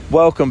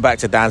Welcome back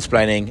to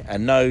Dansplaining,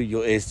 and no,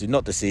 your ears do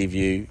not deceive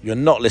you. You're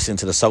not listening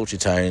to the sultry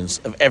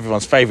tones of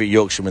everyone's favourite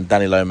Yorkshireman,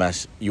 Danny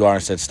Lomas. You are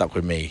instead stuck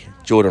with me,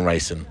 Jordan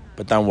Rayson.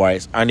 But don't worry,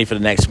 it's only for the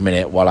next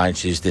minute while I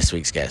introduce this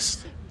week's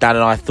guest. Dan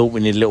and I thought we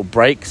needed a little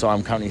break, so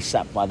I'm currently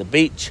sat by the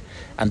beach.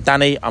 And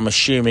Danny, I'm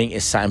assuming,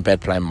 is sat in bed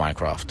playing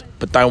Minecraft.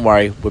 But don't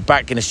worry, we're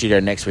back in the studio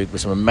next week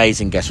with some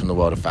amazing guests from the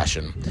world of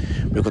fashion.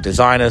 We've got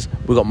designers,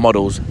 we've got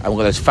models, and we've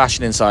got those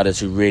fashion insiders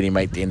who really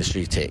make the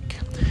industry tick.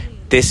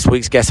 This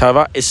week's guest,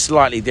 however, is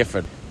slightly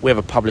different. We have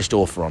a published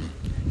author on.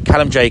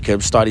 Calum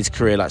Jacobs started his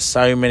career like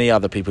so many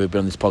other people who've been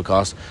on this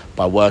podcast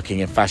by working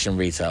in fashion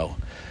retail.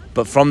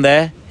 But from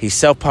there, he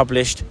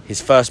self-published his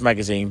first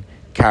magazine,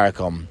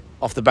 CARICOM.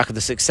 Off the back of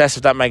the success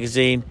of that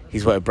magazine,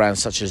 he's worked with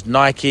brands such as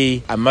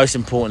Nike and most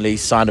importantly,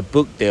 signed a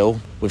book deal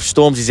with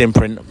Stormzy's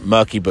imprint,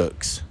 Murky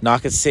Books. Now, I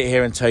could sit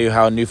here and tell you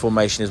how A New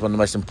Formation is one of the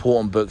most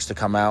important books to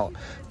come out,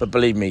 but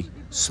believe me,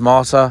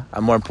 smarter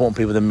and more important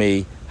people than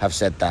me have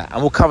said that.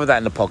 And we'll cover that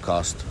in the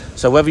podcast.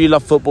 So whether you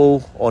love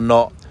football or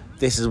not,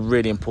 this is a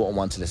really important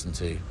one to listen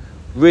to.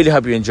 Really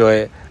hope you enjoy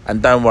it.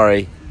 And don't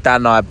worry,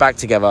 Dan and I are back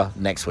together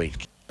next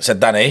week. So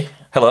Danny.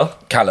 Hello.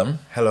 Callum.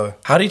 Hello.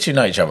 How do you two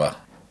know each other?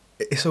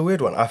 It's a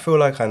weird one. I feel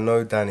like I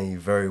know Danny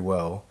very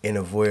well in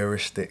a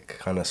voyeuristic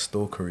kind of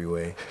stalkery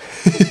way.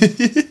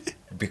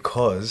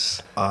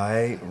 Because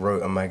I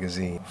wrote a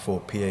magazine for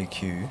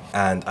PAQ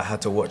and I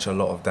had to watch a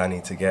lot of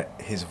Danny to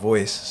get his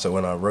voice. So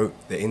when I wrote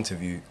the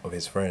interview of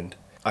his friend,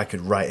 I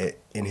could write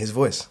it in his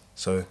voice.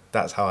 So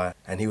that's how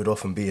and he would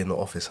often be in the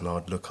office and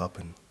I'd look up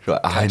and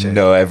I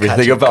know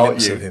everything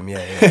about you. Of him.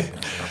 Yeah.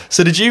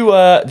 So did you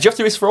have to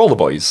do this for all the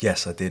boys?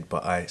 Yes, I did,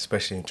 but I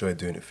especially enjoyed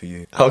doing it for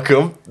you. How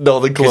come?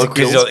 Northern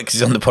colloquials? Because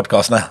he's on the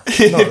podcast now.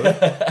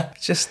 No,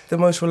 just the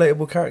most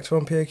relatable character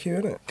on PAQ,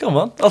 isn't it? Come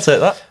on, I'll take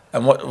that.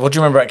 And what do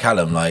you remember about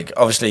Callum? Like,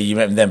 obviously you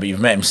met him then, but you've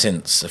met him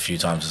since a few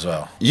times as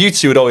well. You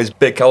two would always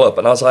big Cal up,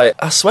 and I was like,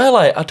 I swear,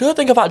 like, I don't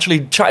think I've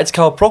actually chatted to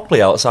Cal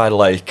properly outside of,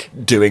 like,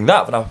 doing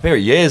that for a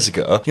period years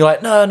ago. You're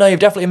like, no, you've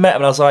definitely met him.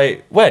 And I was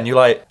like, when? You're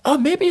like, oh,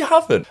 maybe you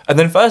haven't. And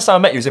then first time I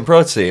met you was in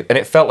Protein, and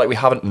it felt like we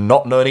haven't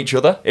not known each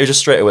other. It was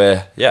just straight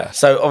away, yeah.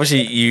 So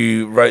obviously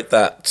you wrote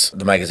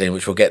the magazine,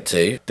 which we'll get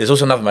to. There's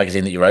also another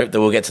magazine that you wrote, that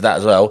we'll get to that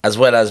as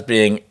well as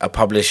being a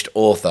published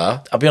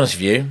author. I'll be honest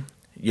with you,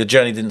 your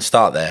journey didn't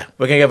start there.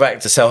 We're going to go back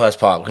to Selhurst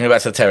Park. We're going to go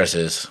back to the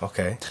terraces.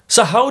 Okay.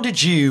 So how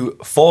did you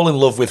fall in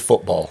love with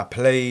football? I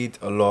played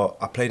a lot.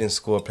 I played in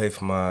school. I played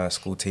for my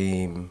school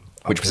team.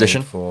 Which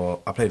position?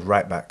 I played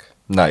right back.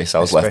 Nice, I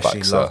was left back.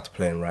 Especially loved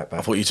playing right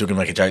back. I thought you two were going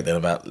to make a joke then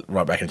about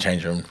right back in the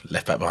change room,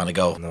 left back behind the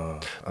goal. No,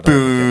 I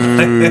don't.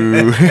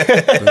 Boo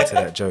to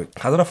that joke.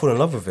 How did I fall in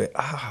love with it?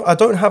 I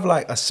don't have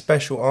like a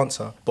special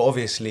answer, but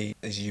obviously,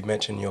 as you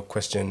mentioned in your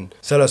question,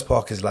 Selhurst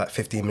Park is like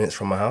 15 minutes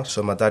from my house.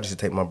 So my dad used to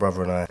take my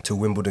brother and I to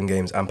Wimbledon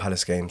games and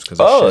Palace games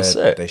because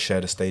they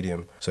shared a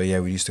stadium. So yeah,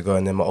 we used to go,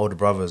 and then my older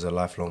brother's a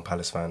lifelong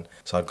Palace fan,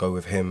 so I'd go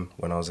with him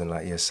when I was in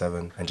like year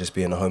 7 and just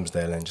be in the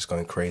Homesdale and just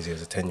going crazy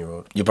as a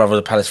 10-year-old. Your brother was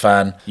a Palace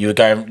fan. You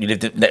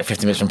lived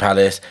 50 minutes from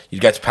Palace.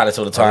 You'd go to Palace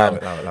all the time.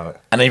 Love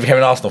it. And then you became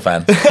an Arsenal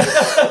fan.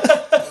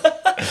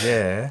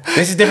 Yeah.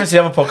 This is different to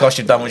the other podcasts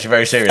you've done, which are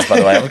very serious, by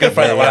the way. I'm going to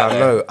throw that one out. I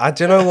know.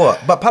 Do you know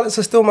what? But Palace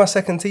are still my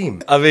second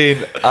team. I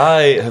mean,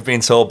 I have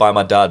been told by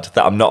my dad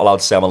that I'm not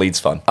allowed to say I'm a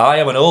Leeds fan. I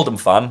am an Oldham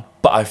fan,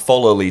 but I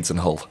follow Leeds and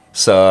Hull.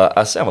 So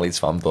I say I'm a Leeds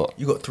fan, but...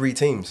 You got 3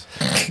 teams.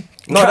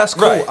 No, that's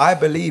cool. Right. I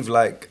believe,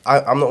 like,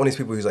 I'm not one of these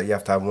people who's like, you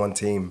have to have one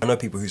team. I know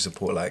people who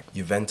support, like,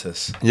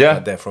 Juventus. Yeah.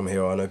 Like, they're from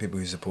here. I know people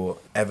who support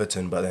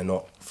Everton, but they're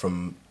not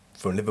from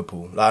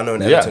Liverpool. Like, I know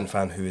an Everton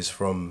fan who is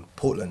from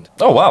Portland.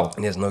 Oh, wow. And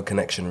he has no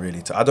connection,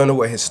 really. I don't know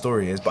what his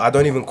story is, but I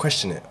don't even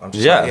question it. I'm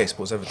just like, he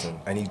supports Everton.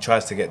 And he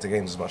tries to get to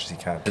games as much as he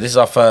can. This is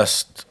our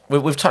first...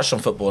 We've touched on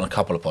football in a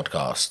couple of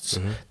podcasts.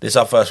 Mm-hmm. This is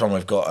our first one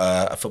we've got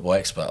a football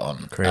expert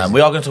on. Crazy.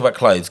 We are going to talk about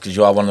clothes because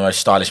you are one of the most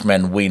stylish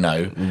men we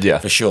know,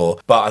 for sure.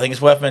 But I think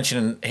it's worth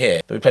mentioning here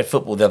that we played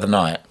football the other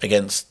night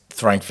against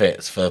Throwing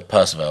Fits for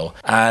Percival,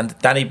 and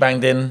Danny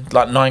banged in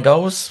like 9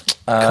 goals.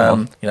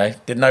 You know,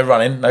 did no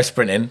running, no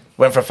sprinting,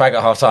 went for a fag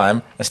at half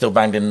time and still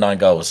banged in 9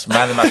 goals.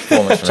 Man of the match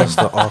performance for him. Just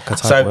the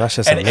archetypal. So that's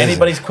just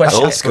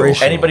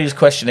anybody who's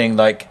questioning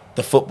like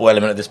the football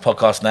element of this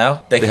podcast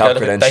now, they can go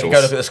look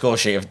at the score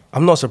sheet.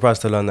 I'm not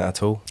surprised to learn that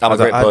at all. I'm a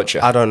great poacher.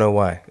 I don't know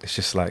why. It's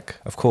just like,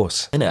 of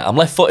course. Innit? I'm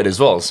left-footed as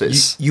well, so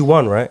it's... You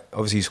won, right?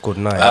 Obviously you scored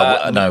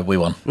 9. No, we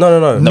won.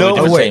 No.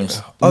 Different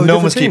teams. No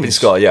one was keeping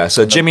score, yeah.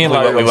 So Jimmy and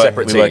Larry were on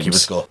separate teams. We were keeping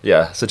score.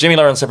 Yeah, so Jimmy and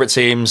Larry on separate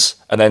teams,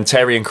 and then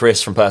Terry and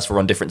Chris from Percival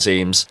run different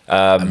teams.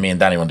 And me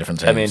and Danny run different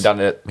teams. Me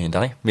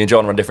and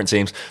Jordan run different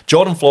teams.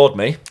 Jordan floored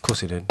me. Of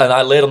course he did. And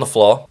I laid on the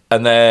floor,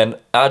 and then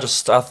I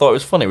thought it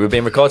was funny. We were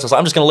being recorded, so I was like,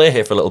 I'm just going to lay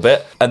here for a little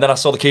bit. And then I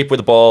saw the keeper with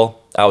the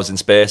ball. I was in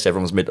space,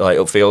 everyone was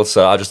upfield,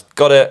 so I just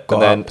got it,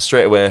 then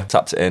straight away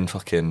tapped it in,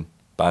 fucking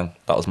Bang.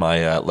 That was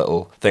my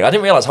little thing. I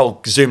didn't realise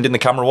how zoomed in the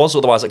camera was,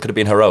 otherwise it could have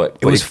been heroic.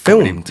 It was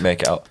filmed.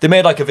 Make it out. They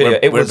made like a video.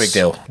 It was a big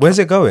deal. Where's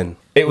it going?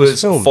 It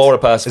was filmed. for a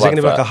personal Is it going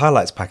to be like advert. a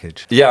highlights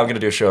package? Yeah, I'm going to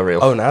do a show reel.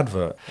 Oh, an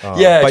advert. Oh.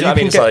 Yeah, but do you know what I mean?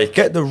 can It's get, like-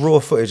 get the raw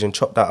footage and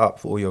chop that up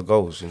for all your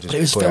goals and just. But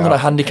it was put filmed on out. a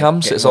handy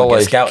cam, so it's Get all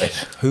like... scouted.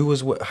 Who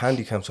was what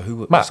handy cam? So who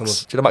was Max.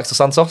 someone's- Do you know Max dos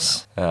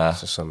Santos? Yeah.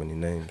 There's just so many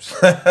names.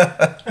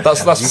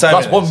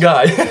 That's one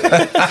guy.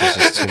 There's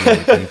just too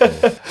many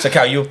people. So,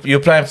 Cal, you were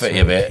playing footy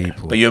a bit,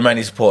 people. but you were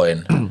mainly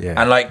supporting. Yeah.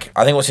 And, like,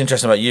 I think what's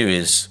interesting about you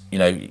is, you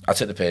know, I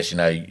took the piss, you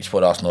know, you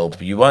support Arsenal,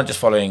 but you weren't just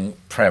following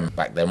Prem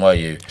back then, were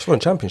you? Just won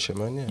championship,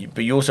 man. Yeah.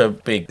 But you also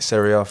big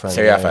Serie A fan.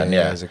 Serie A fan,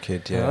 yeah. As a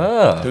kid,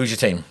 yeah. Who's your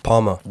team?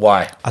 Parma.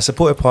 Why? I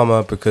supported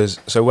Parma because,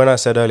 so when I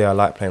said earlier I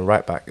liked playing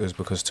right back, it was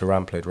because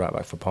Thuram played right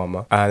back for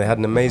Parma. And they had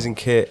an amazing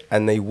kit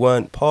and they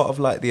weren't part of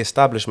like the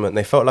establishment.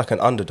 They felt like an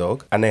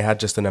underdog and they had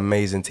just an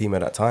amazing team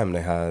at that time.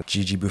 They had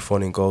Gigi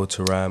Buffon in goal,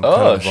 Thuram,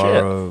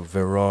 Cannavaro,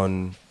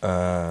 Veron,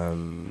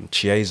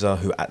 Chiesa,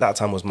 who at that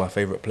time was my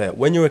favourite player.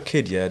 When you're a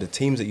kid, yeah, the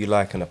teams that you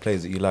like and the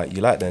players that you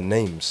like their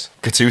names.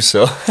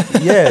 Gattuso.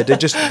 Yeah,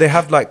 they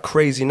have like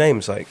crazy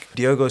names. Like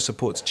Diogo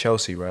supports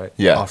Chelsea, right?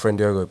 Yeah. Our friend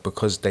Diogo,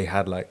 because they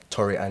had like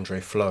Torre Andre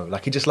Flo.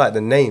 Like he just liked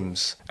the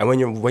names. And when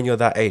you're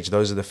that age,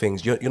 those are the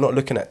things. You're not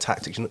looking at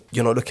tactics.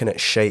 You're not looking at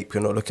shape.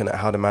 You're not looking at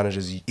how the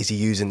manager's is he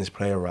using this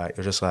player right.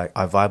 You're just like,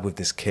 I vibe with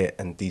this kit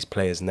and these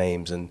players'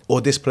 names,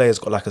 or this player's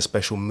got like a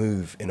special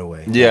move in a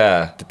way.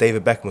 Yeah. The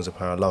David Beckham was a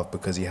player I loved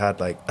because he had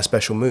like a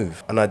special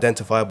move, an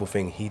identifiable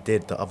thing he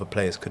did that other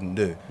players couldn't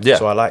do. Yeah.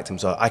 So I liked him.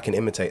 So I can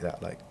imitate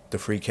that, like the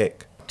free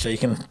kick. So you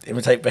can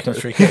imitate Beckham's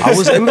free kick? I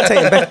was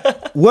imitating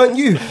Beckham. Weren't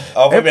you?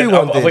 Everyone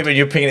Everyone did. did.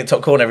 You're pinging it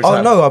top corner every Oh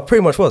time. no, I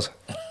pretty much was.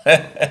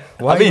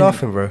 Why are you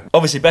laughing, bro?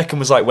 Obviously, Beckham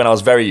was like when I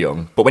was very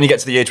young, but when you get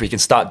to the age where you can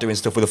start doing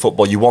stuff with the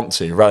football you want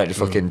to, rather than just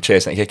fucking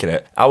chasing it and kicking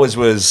it. Ours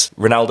was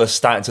Ronaldo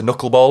starting to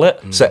knuckleball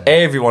it. So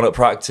everyone at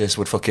practice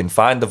would fucking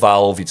find the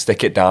valve, you'd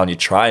stick it down, you'd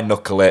try and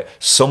knuckle it.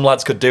 Some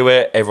lads could do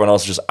it, everyone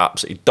else was just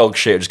absolutely dog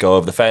shit, just go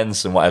over the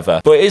fence and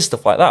whatever. But it is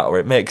stuff like that where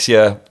it makes you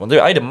want to do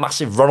it. I had a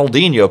massive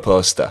Ronaldinho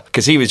poster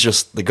because he was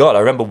just the god. I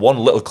remember one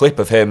little clip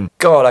of him.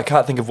 God, I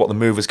can't think of what the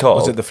move was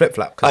called. Was it the flip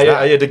flap? I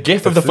had a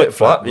gif of the flip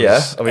flap,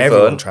 yeah. on my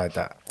Everyone phone. tried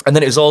that. And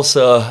then it was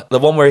also the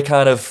one where he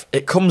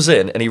it comes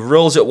in and he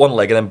rolls it at one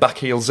leg and then back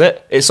heels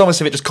it. It's almost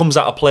as if it just comes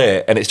out of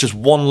play and it's just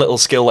one little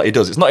skill that he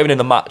does. It's not even in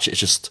the match,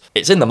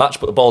 it's in the match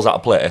but the ball's out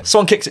of play.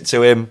 Someone kicks it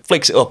to him,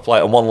 flicks it up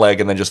like on one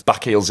leg and then just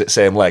back heels it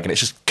same leg, and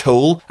it's just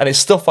cool. And it's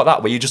stuff like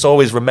that where you just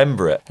always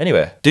remember it.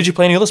 Anyway, did you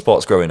play any other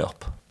sports growing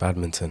up?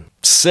 Badminton.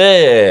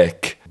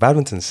 Sick.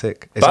 Badminton's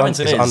sick.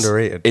 Badminton it's is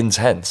underrated.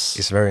 Intense.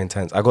 It's very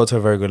intense. I got to a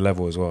very good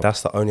level as well.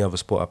 That's the only other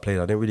sport I played.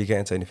 I didn't really get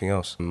into anything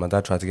else. My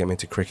dad tried to get me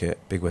into cricket,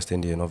 big West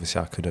Indian.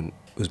 Obviously, I couldn't.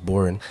 It was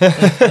boring.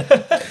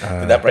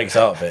 That breaks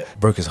out a bit.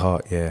 Broke his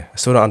heart, yeah. I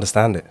still don't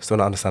understand it. Still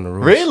don't understand the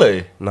rules.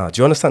 Really? Nah.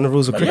 Do you understand the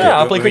rules of cricket?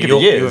 Yeah, I played cricket for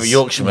years. You were a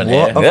Yorkshireman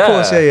What? here. Of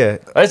course, yeah.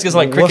 I used to go to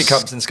like cricket What's-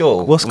 camps in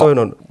school. What's going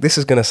on? This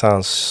is going to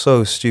sound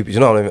so stupid. You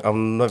know what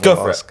I'm not Go going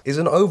for to ask. Is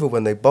an over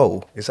when they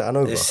bowl? Is that an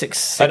over? There's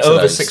six And of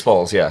over those. 6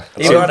 balls, yeah.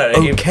 You run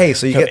it, you- Okay,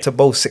 so you get to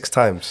bowl 6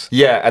 times.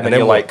 Yeah, and then you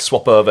what? like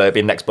swap over,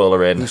 be next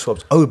bowler in. Who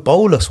swaps? Oh,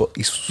 bowler swap.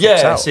 He swaps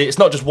Yeah, out. see, it's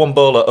not just one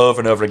bowler over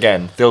and over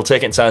again. They'll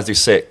take it in turns, do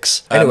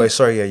 6. Anyway,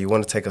 sorry, yeah, you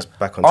want to take us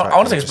back on I track.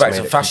 want to You take us just back made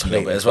to it fashion a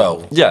little bit completely as well.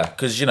 wrong. Yeah.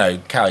 Because, you know,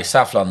 Cali,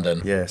 South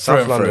London. Yeah, through South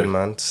and London, through.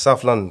 man.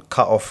 South London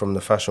cut off from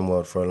the fashion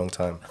world for a long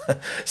time.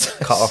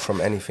 Cut off from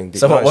anything.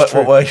 So No, what it's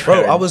true. were you Bro,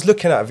 wearing? I was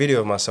looking at a video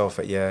of myself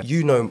at,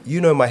 you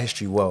know my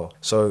history well.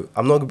 So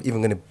I'm not even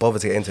going to bother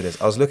to get into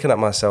this. I was looking at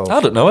myself. I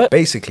don't know it.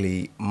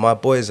 Basically, my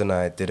boys and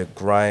I did a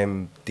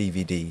grime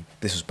DVD.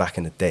 This was back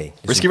in the day.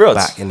 This Risky was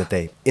Roads? Back in the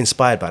day.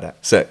 Inspired by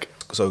that. Sick.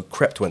 So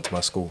Krept went to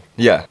my school.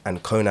 Yeah.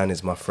 And Conan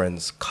is my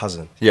friend's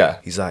cousin. Yeah.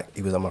 He was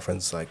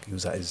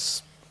at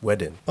his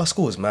wedding. My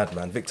school was mad,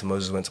 man. Victor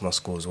Moses went to my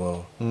school as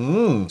well.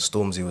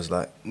 Stormzy was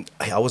like,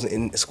 I wasn't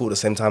in school at the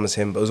same time as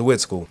him, but it was a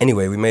weird school.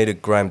 Anyway, we made a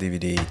grime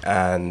DVD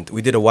and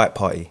we did a white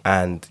party.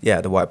 And yeah,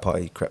 at the white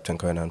party, Krept and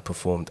Conan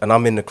performed. And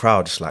I'm in the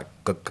crowd just like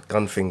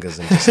gun fingers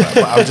and just like,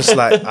 but I'm just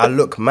like, I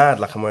look mad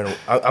like I'm wearing,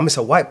 it's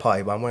a white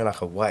party, but I'm wearing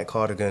like a white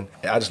cardigan.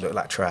 I just look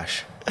like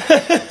trash.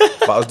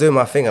 But I was doing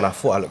my thing and I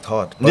thought I looked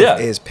hard. Both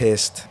ears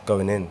pierced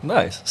going in.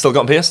 Nice. Still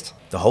got pierced?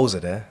 The holes are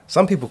there.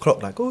 Some people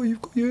clock like, oh,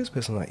 you've got your ears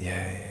pierced. I'm like,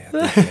 yeah,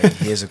 I did,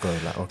 yeah, years ago.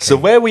 Like, okay. So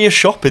where were you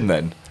shopping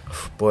then?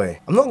 Boy,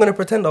 I'm not going to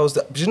pretend I was...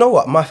 But you know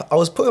what? I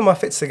was putting my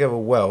fits together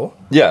well.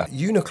 Yeah.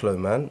 Uniqlo,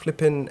 man.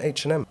 Flipping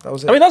H&M. That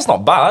was it. I mean, that's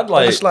not bad.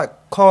 Like, Just like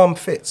calm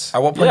fits.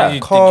 At what point Yeah. did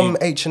you... Calm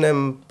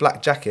H&M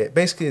black jacket.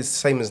 Basically, it's the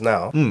same as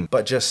now,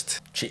 but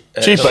just... cheaper,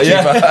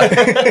 yeah.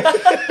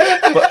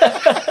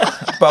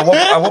 But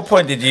at what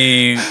point did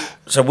you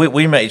So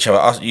we met each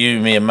other. You,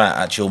 me, and Matt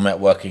actually all met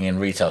working in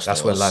retail stores.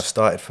 That's where life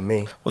started for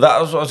me. Well, that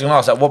was what I was going to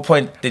ask. At what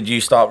point did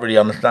you start really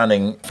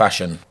understanding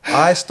fashion?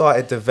 I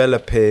started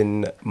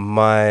developing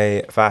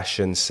my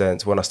fashion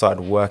sense when I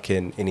started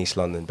working in East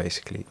London,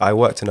 basically. I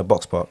worked in a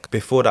box park.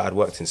 Before that, I'd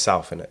worked in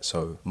South, innit?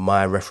 So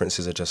my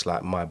references are just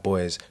like my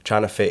boys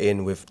trying to fit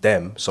in with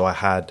them. So I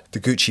had the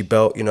Gucci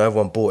belt, you know,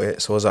 everyone bought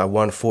it. So I was like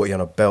 140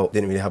 on a belt,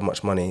 didn't really have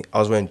much money. I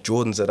was wearing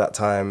Jordans at that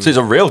time. So it's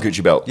a real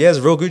Gucci belt? Yeah, it's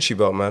a real Gucci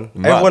belt, man.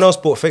 Everyone else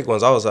bought fake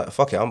ones. I was like,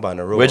 fuck it, I'm buying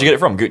a real Where'd you get it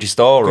from? Gucci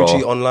store or?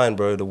 Gucci online,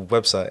 bro, the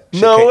website.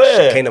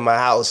 Way. Came to my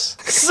house.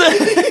 So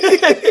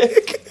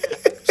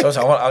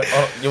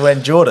you're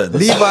wearing Jordans?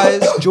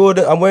 Levi's,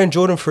 Jordan. I'm wearing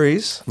Jordan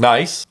 3s.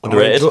 Nice.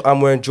 Underrated. I'm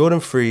wearing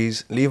Jordan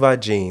 3s, Levi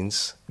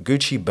jeans,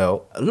 Gucci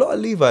belt. A lot of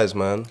Levi's,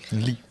 man.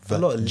 A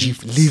lot of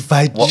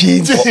Levi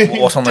jeans.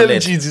 What's on the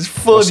lid? Jeans is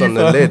funny. What's on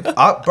the lid?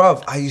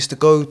 Bruv, I used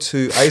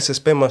to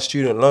spend my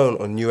student loan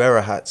on New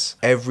Era hats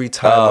every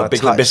time.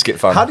 Big Lip Biscuit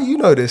fan. How do you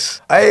know this?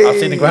 I've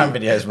seen the gram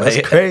videos, mate.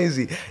 That's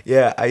crazy.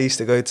 Yeah, I used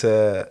to go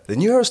to the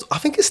New Era store. I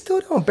think it's still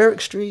there on Berwick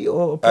Street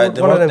or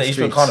the one of them they used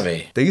to be on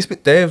streets. Carnaby.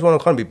 There was one on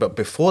Carnaby, but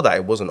before that,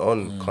 it wasn't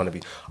on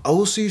Carnaby. I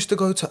also used to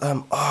go to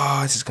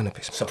this is gonna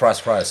piss me off.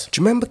 Surprise. Do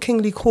you remember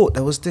Kingly Court?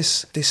 There was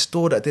this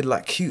store that did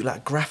like cute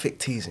like graphic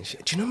tees and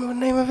shit. Do you remember the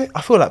name of it?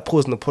 I feel like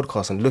pausing the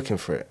podcast and looking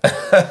for it.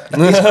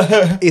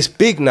 It's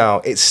big now.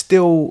 It's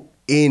still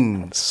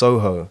in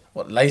Soho.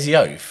 What, Lazy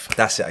Oaf?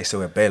 That's it. I used to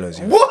wear Belos.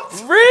 Yeah. What?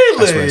 I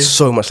Really? swear,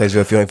 so much Lazy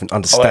Oaf you don't even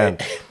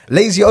understand.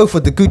 Lazy Oaf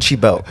with the Gucci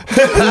belt.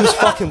 Who's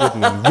fucking with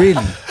me?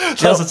 Really?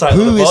 That's the title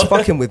Who of the is pod.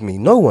 fucking with me?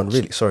 No one,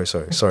 really. Sorry.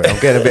 I'm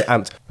getting a bit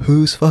amped.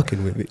 Who's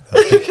fucking with me?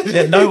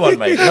 Yeah, no one,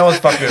 mate. No one's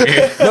fucking with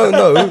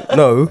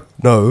you.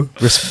 No.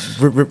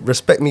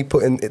 Respect me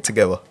putting it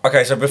together.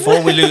 Okay, so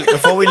before we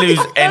lose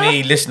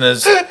any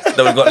listeners that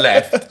we've got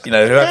left, you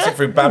know, who have to sit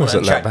through badminton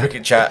Wasn't chat, that bad.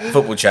 cricket chat,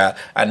 football chat,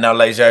 and now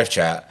Lazy Oaf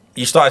chat,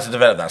 you started to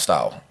develop that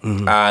style.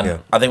 And yeah.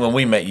 I think when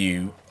we met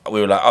you, we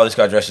were like, oh, this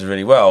guy dresses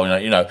really well.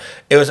 You know,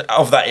 it was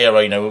of that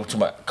era. You know, we were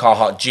talking about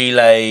Carhartt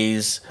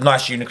Gilets,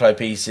 nice Uniqlo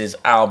pieces,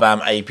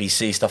 Albam,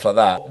 APC, stuff like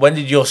that. When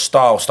did your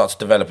style start to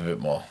develop a bit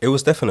more? It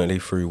was definitely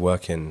through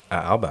working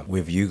at Albam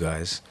with you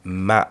guys.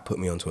 Matt put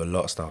me onto a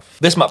lot of stuff.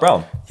 This Matt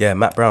Brown. Yeah,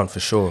 Matt Brown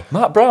for sure.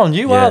 Matt Brown,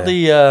 you are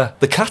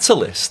the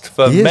catalyst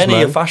for He is, many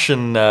man. a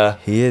fashion.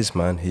 He is,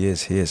 man. He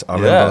is. I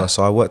remember,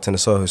 so I worked in a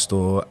Soho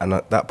store, and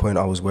at that point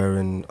I was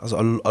wearing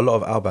a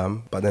lot of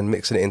Albam, but then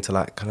mixing it into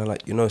like kind of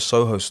like, you know,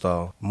 Soho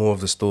style, more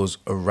of the stores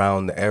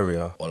around the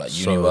area. Or like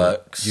So,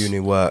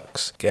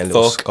 Uniworks, getting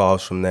little Folk.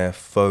 scarves from there.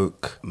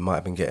 Folk, might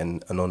have been getting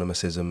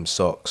anonymousism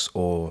socks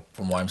or...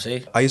 From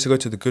YMC? I used to go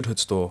to the Good Hood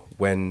store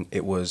when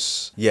it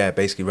was,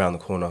 basically round the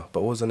corner.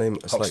 But what was the name?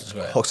 It's Hoxton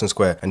Square. Hoxton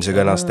Square. And you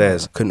go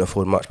downstairs. Couldn't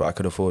afford much, but I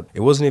could afford. It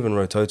wasn't even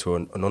Rototo or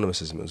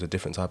anonymousism. It was a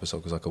different type of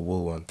sock. It was like a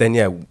wool one.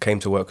 Then, came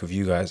to work with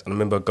you guys. And I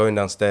remember going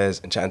downstairs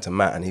and chatting to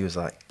Matt, and he was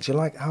like, do you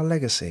like our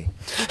legacy?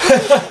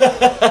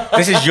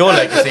 This is your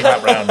legacy,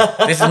 Matt Brown.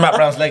 This is Matt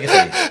Brown's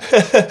legacy.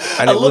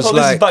 And I it love was how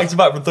like... this is back to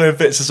back from throwing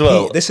fits as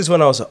well. This is when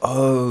I was like,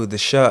 oh, the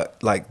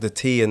shirt, like the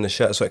tee and the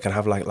shirt, so it can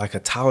have like a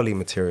towely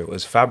material. It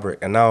was fabric.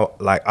 And now,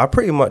 like, I'm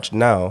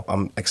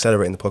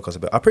accelerating the podcast a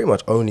bit. I pretty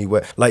much only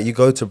wear, like, you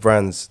go to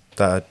brands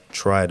that are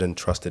tried and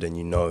trusted and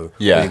you know what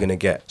you're going to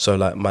get. So,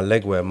 like, my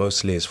leg wear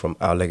mostly is from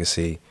Our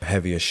Legacy,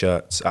 heavier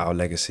shirts, Our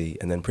Legacy,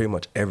 and then pretty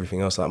much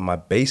everything else. Like, my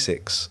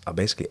basics are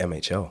basically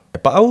MHL.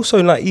 But I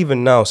also, like,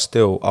 even now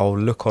still, I'll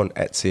look on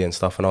Etsy and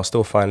stuff and I'll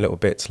still find little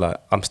bits. Like,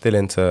 I'm still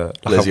into...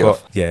 Like, Lazy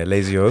Oaf.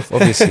 Lazy Oaf,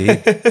 obviously.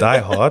 Die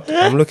Hard.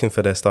 I'm looking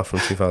for their stuff from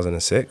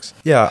 2006.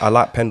 Yeah, I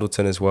like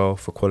Pendleton as well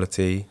for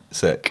quality.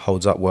 Sick.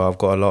 Holds up well. I've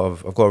got a lot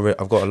of... Do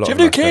you ever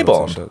do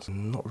K-Bond? shirts.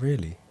 Not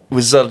really.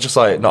 Was that just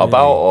like not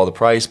about or the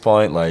price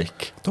point?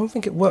 Like, I don't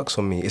think it works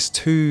on me.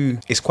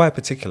 It's quite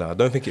particular. I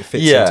don't think it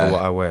fits into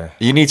what I wear.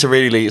 You need to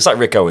really, it's like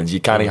Rick Owens, you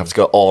kind of have to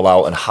go all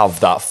out and have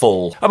that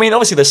full. I mean,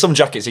 obviously there's some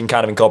jackets you can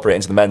kind of incorporate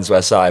into the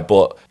menswear side,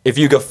 but if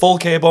you go full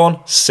K-Bond,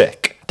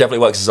 sick. Definitely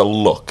works as a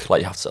look,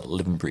 like you have to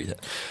live and breathe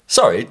it.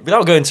 Sorry,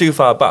 without going too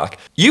far back,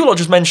 you lot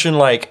just mentioned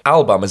like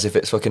Albam as if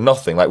it's fucking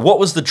nothing. Like, what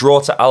was the draw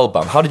to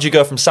Albam? How did you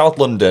go from South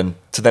London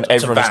to then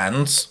everyone... To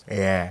Vans.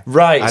 Yeah.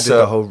 Right, I did so-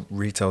 the whole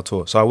retail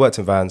tour. So I worked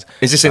in Vans.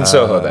 Is this in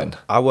Soho then?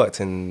 I worked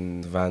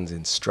in Vans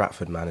in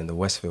Stratford, man, in the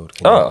Westfield.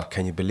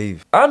 Can you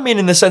believe? I mean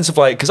in the sense of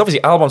like, because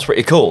obviously Albam's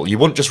pretty cool. You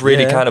wouldn't just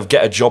really kind of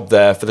get a job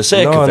there for the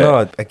sake of it.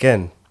 No,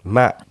 again,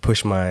 Matt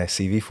pushed my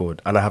CV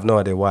forward, and I have no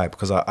idea why,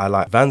 because I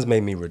like Vans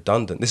made me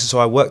redundant. This is so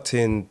I worked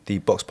in the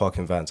box park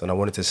in Vans, and I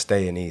wanted to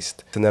stay in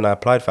East. And then I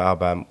applied for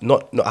Albam.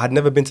 I had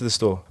never been to the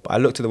store, but I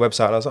looked at the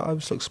website and I was like, oh,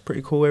 this looks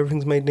pretty cool.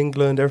 Everything's made in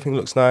England. Everything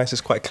looks nice.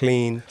 It's quite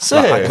clean.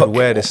 Sick. Like, I could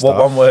wear this What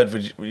stuff. one word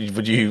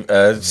would you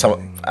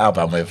sum up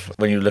Albam with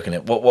when you were looking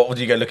at it? What would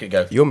you go look at and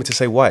go? You want me to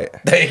say white?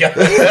 There you go.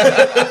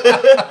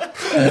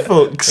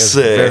 Fuck's It's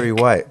sake. very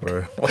white,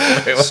 bro.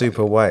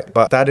 Super white.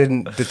 But that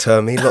didn't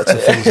deter me. Lots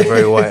of things are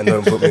very white and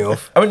don't put put me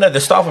off. I mean, no,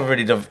 the staff are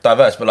really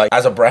diverse, but like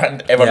as a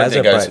brand, everyone as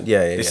goes, a brand,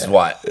 this is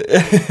white.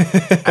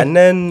 and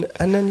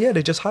then yeah,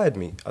 they just hired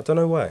me. I don't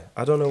know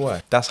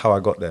why. That's how I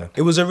got there.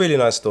 It was a really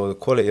nice store. The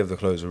quality of the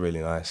clothes were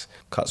really nice.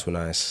 Cuts were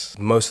nice.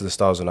 Most of the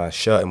styles were nice.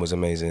 Shirting was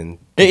amazing.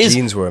 The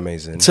jeans were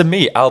amazing. To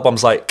me,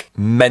 Album's like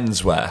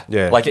menswear.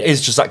 Yeah. Like it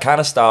is just that kind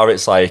of style.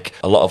 It's like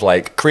a lot of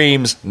like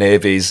creams,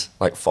 navies,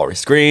 like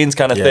forest greens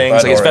kind of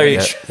things. Like it's very,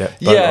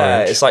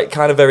 it's like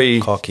kind of very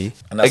khaki.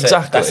 And that's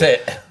exactly. That's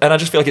it. And I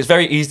just feel like it's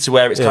very easy to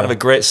wear. It's kind of a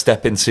great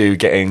step into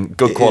getting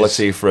good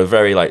quality for a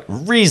very like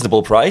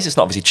reasonable price. It's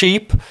not obviously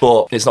cheap,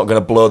 but it's not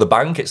going to blow the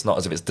bank. It's not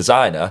as if it's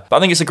designer. But I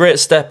think it's a great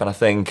step, and I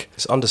think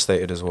it's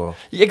understated as well.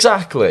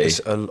 Exactly. It's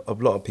a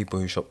lot of people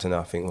who shopped in it,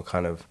 I think, were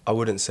kind of, I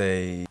wouldn't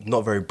say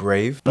not very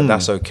brave, but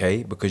that's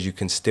okay because you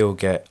can still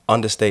get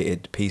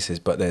understated pieces,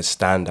 but there's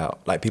standout.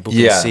 Like people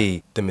can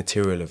see the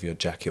material of your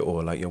jacket,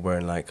 or like you're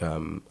wearing like a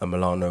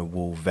Milano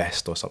wool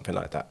vest or something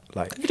like that.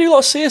 Like you do a lot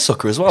of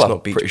seersucker as well. It's I'm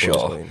not pretty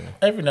sure.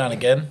 But, Every now and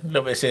again, a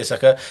little bit of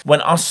seersucker.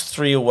 When us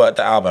three all worked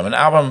at Album, and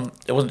Album,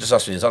 it wasn't just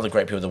us three. There's other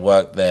great people that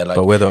worked there. Like,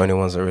 but we're the only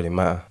ones that really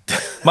matter.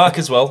 Mark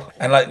as well.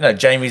 And like, no,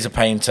 Jamie's a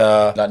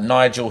painter. Like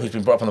Nigel, who's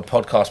been brought up on the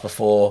podcast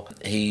before,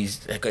 he's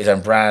got his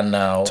own brand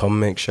now. Tom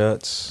makes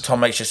shirts. So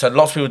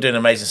lots of people doing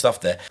amazing stuff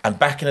there. And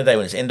back in the day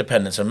when it's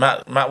independent, so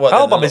Matt worked.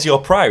 Album is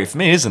your priory for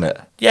me, isn't it?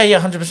 Yeah,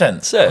 100%.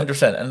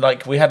 100%. And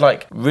like we had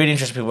like really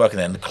interesting people working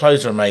there, and the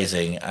clothes were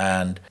amazing.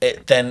 And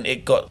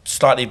it got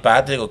slightly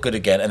bad, then it got good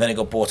again, and then it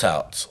got bought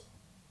out.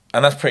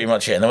 And that's pretty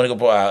much it. And then when it got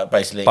bought out,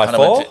 basically, by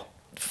Four?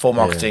 For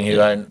marketing, who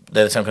own,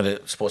 they're the same kind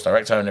of sports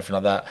director and everything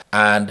like that,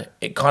 and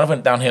it kind of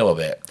went downhill a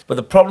bit. But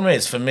the problem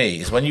is for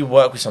me is when you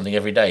work with something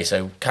every day.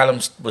 So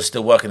Calum was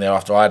still working there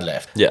after I'd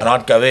left, and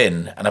I'd go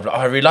in and I'd be like,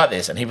 oh, I really like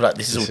this, and he'd be like,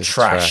 this is all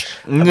trash.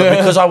 But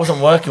because I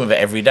wasn't working with it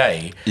every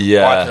day,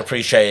 I could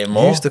appreciate it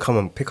more. You used to come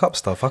and pick up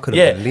stuff. I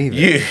couldn't believe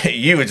it.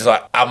 You were just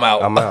like, I'm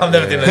out. I'm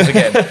never doing this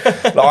again.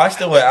 Like I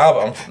still wear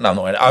Album. No, I'm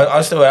not wearing.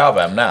 I still wear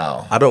Album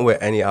now. I don't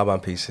wear any Album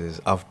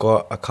pieces. I've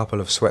got a couple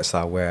of sweats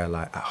that I wear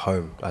like at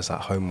home, as like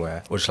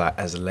homeware, which like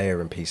as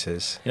layering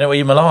pieces. You know where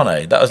you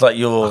Milano? That was like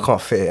your. I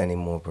can't fit it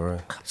anymore, bro.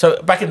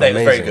 So back in the day, it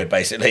was very good.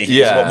 Basically,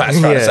 is what Matt's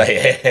trying to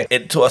say.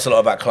 It taught us a lot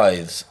about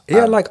clothes.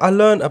 Yeah, like I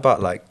learned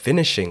about like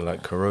finishing,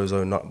 like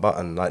Carozo nut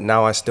button. Like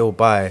now I still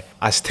buy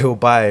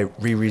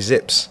Riri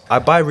zips. I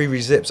buy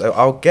Riri zips.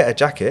 I'll get a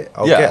jacket.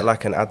 I'll get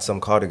like an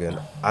Adsum cardigan.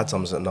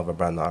 Adsum's another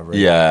brand that I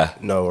really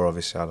know, or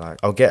obviously I like.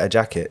 I'll get a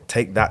jacket,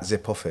 take that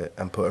zip off it,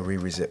 and put a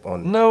Riri zip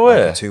on. No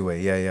way. Like a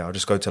two-way. Yeah. I'll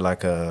just go to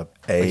like a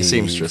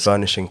seamstress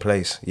furnishing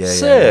place.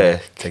 Yeah.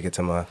 Take it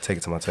to my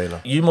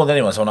tailor. You more than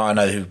anyone, someone I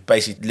know who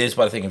basically lives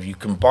by the thing of you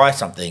can buy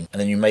something and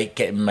then you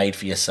get it made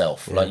for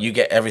yourself. Like you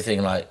get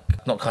everything like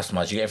not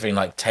customized, you get everything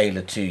like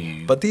tailored to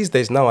you. But these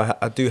days now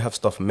I do have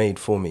stuff made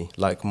for me,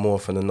 like more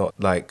often than not.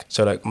 Like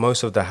so, like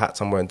most of the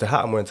hats I'm wearing. The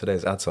hat I'm wearing today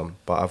is Adsum,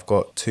 but I've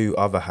got two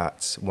other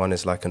hats. One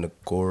is like an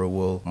Agora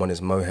wool, one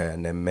is mohair,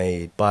 and they're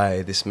made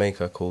by this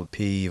maker called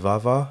P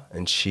Vava,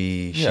 and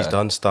she's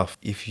done stuff.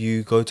 If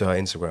you go to her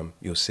Instagram,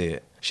 you'll see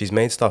it. She's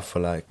made stuff for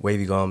like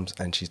Wavy Gums,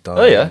 and she's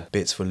done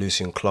bits for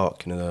Lucian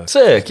Clark, you know,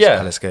 sick,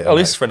 palace skater. Oh,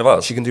 Lucy's a friend of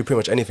ours. She can do pretty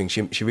much anything.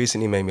 She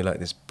recently made me like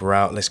this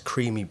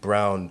creamy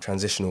brown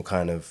transitional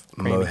kind of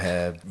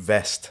mohair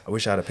vest. I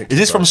wish I had a picture. Is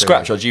this from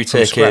scratch, or do you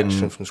take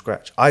in from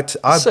scratch? I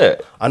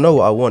know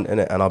what I want in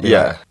it, and I'll be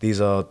like, these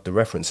are the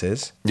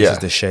references. This is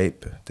the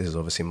shape. This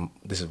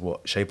is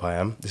what shape I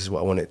am. This is what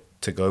I want it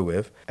to go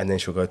with. And then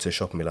she'll go to the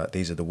shop and be like,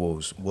 these are the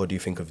walls, what do you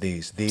think of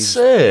these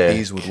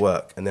would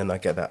work. And then I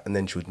get that, and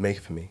then she would make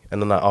it for me. And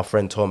then like our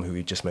friend Tom, who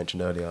we just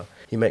mentioned earlier,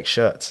 he makes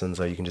shirts, and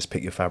so you can just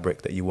pick your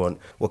fabric that you want.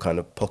 What kind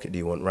of pocket do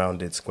you want?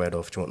 Rounded, squared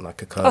off? Do you want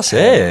like a curve? That's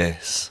it.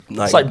 It's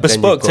like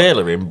bespoke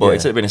tailoring, but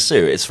instead of being a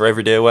suit, it's for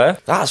everyday wear.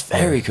 That's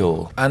very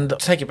cool. And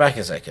take it back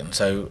a second.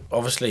 So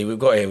obviously we've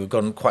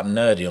gone quite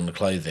nerdy on the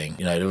clothing.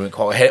 You know, we went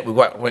quite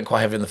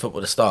heavy on the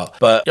football to start.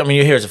 But I mean,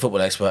 you're here as a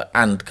football expert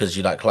and because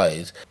you like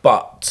clothes,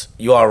 but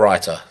you are a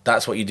writer.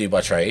 That's what you do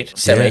by trade.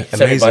 Semi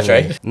by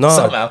trade. No,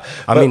 somehow.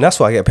 I mean, that's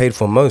what I get paid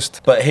for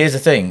most. But here's the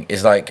thing: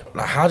 is like,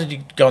 how did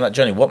you go on that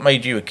journey? What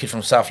made you a kid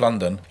from South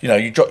London? You know,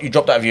 you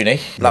dropped out of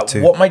uni. Like,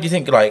 what made you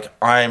think like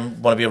I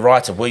want to be a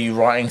writer? Were you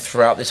writing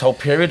throughout this whole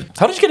period?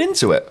 How did you get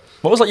into it?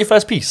 What was like your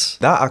first piece?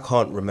 That I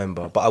can't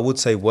remember, but I would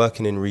say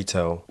working in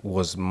retail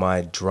was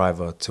my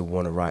driver to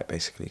want to write,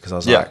 basically, because I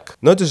was like,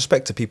 no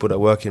disrespect to people that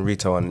work in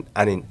retail and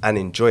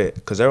enjoy it,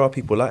 because there are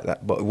people like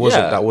that, but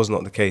that was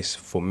not the case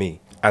for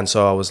me. And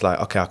so I was like,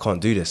 okay, I can't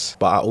do this.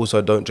 But I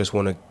also don't just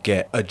want to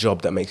get a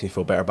job that makes me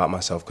feel better about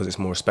myself because it's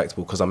more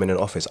respectable because I'm in an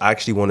office. I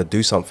actually want to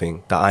do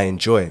something that I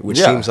enjoy, which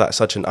seems like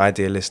such an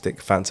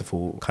idealistic,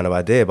 fanciful kind of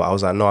idea. But I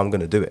was like, no, I'm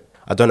going to do it.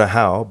 I don't know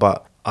how,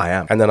 but I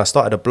am. And then I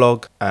started a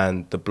blog,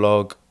 and the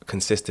blog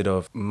consisted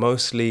of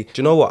mostly,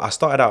 do you know what? I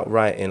started out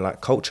writing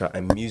like culture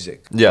and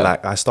music. Yeah.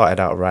 Like I started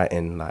out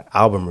writing like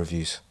album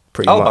reviews.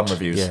 Album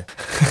reviews.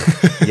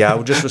 Yeah. I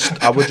would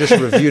just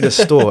review the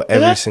store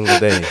every single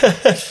day.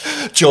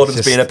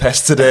 Jordan's being a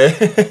pest today.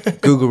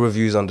 Google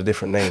reviews under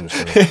different names.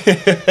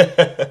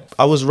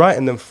 I was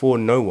writing them for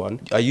no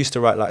one. I used to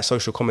write like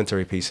social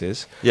commentary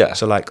pieces. Yeah.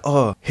 So like,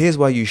 oh, here's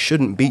why you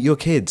shouldn't beat your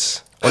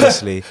kids.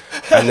 Honestly.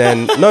 And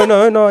then,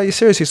 no,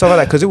 seriously, stuff like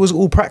that. Because it was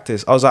all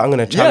practice. I was like, I'm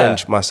going to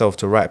challenge myself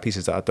to write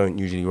pieces that I don't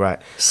usually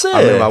write. Sick.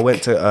 I remember I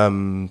went to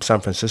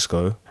San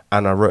Francisco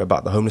and I wrote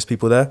about the homeless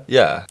people there.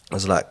 Yeah. I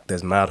was like,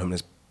 there's mad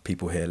homeless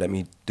people here. Let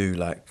me do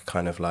like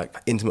kind of like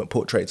intimate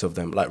portraits of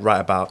them. Like write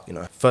about,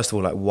 first of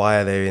all, like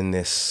why are they in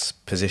this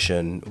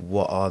position?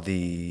 What are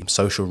the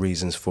social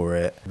reasons for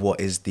it? What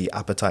is the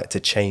appetite to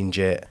change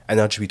it? And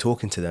I'd just be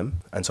talking to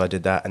them. And so I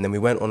did that. And then we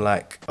went on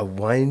like a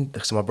wine.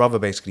 So my brother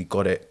basically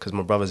got it because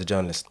my brother's a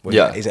journalist.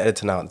 Well, he's an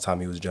editor now. At the time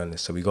he was a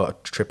journalist. So we got a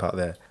trip out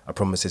there. I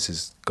promise this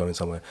is going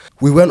somewhere.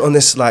 We went on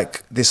this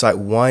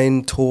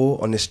wine tour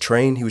on this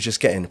train. He was just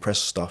getting press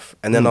stuff.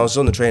 And then I was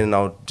on the train and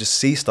I would just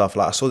see stuff.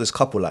 Like I saw this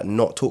couple like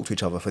not talk to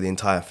each other for the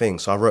entire thing.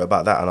 So I wrote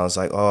about that and I was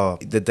like, oh,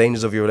 the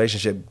dangers of your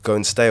relationship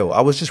going stale.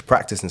 I was just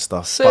practicing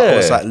stuff. Sick. But I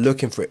was like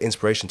looking for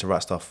inspiration to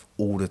write stuff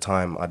all the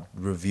time. I'd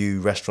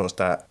review restaurants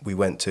that we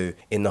went to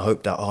in the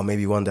hope that, oh,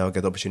 maybe one day I'll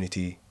get the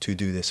opportunity to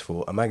do this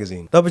for a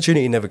magazine. The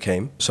opportunity never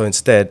came. So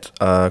instead,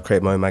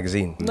 create my own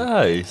magazine.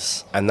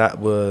 Nice. And that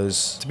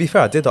was, to be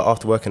fair, I did that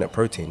after working at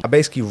Protein. I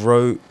basically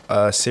wrote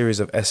a series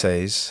of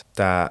essays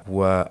that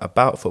were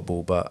about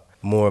football, but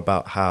more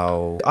about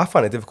how I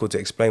find it difficult to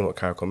explain what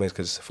CARICOM is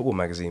because it's a football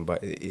magazine,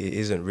 but it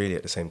isn't really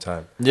at the same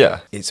time. Yeah.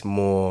 It's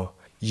more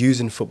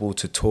using football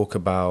to talk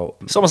about.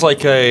 It's almost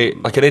like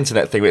an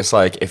internet thing where it's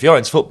like, if you're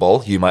into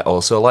football, you might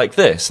also like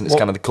this. And it's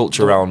kind of the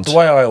culture around. The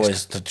way I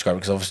always describe it,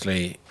 because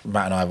obviously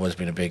Matt and I have always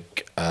been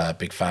big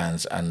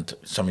fans, and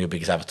some of your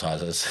biggest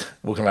advertisers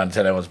walking around and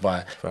telling everyone's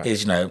buy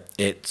is,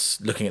 it's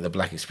looking at the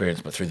black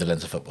experience but through the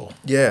lens of football.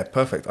 Yeah,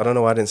 perfect. I don't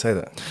know why I didn't say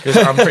that.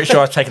 Because I'm pretty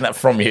sure I've taken that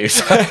from you.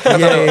 So.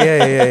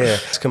 Yeah.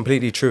 It's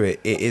completely true. It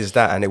is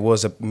that, and it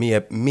was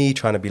me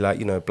trying to be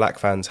like, black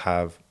fans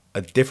have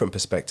a different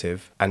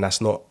perspective, and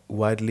that's not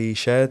widely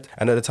shared.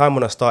 And at the time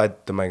when I started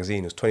the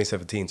magazine, it was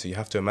 2017, so you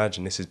have to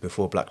imagine this is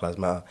before Black Lives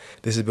Matter.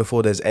 This is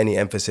before there's any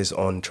emphasis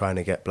on trying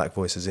to get black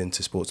voices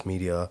into sports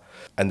media,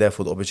 and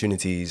therefore the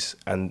opportunities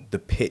and the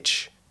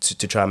pitch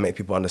to try and make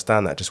people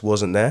understand that just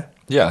wasn't there.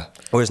 Yeah.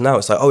 Whereas now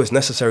it's like, oh, it's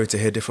necessary to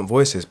hear different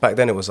voices. Back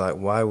then it was like,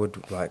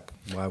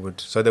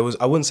 so there was,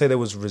 I wouldn't say there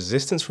was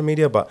resistance from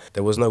media, but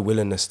there was no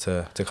willingness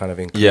to kind of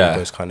include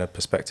those kind of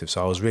perspectives.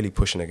 So I was really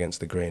pushing against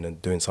the grain and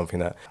doing something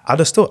that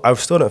I still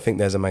don't think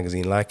there's a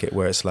magazine like it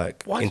where it's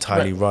like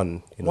entirely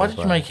run. Why did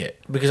you make it?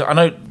 Because I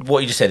know what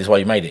you just said is why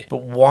you made it, but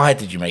why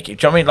did you make it?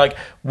 Do you know what I mean? Like,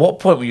 what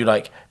point were you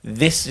like,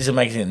 this is a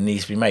magazine that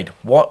needs to be made?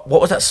 What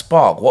was that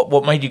spark?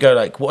 What made you go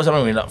like, what was that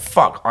moment? Like,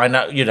 fuck, I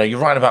know, you're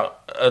writing about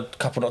a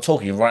couple not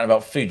talking, you're writing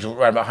about food, you're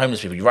writing about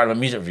homeless people, you're writing about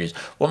music reviews.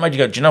 What made you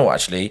go, do you know what,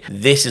 actually,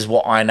 this is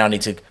what I now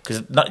need to, because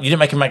you didn't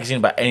make a magazine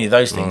about any of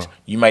those things,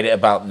 you made it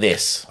about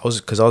this.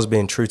 Because I was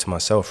being true to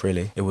myself,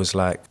 really. It was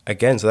like,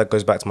 again, so that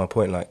goes back to my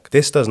point, like,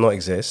 this does not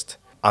exist.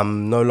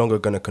 I'm no longer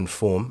going to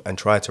conform and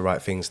try to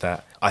write things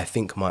that I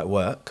think might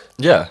work.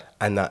 Yeah.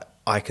 And that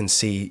I can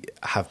see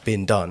have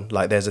been done.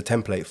 Like, there's a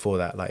template for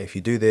that. Like, if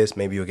you do this,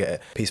 maybe you'll get a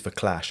piece for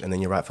Clash, and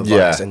then you write for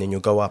Vice, and then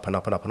you'll go up and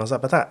up and up. And I was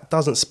like, but that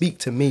doesn't speak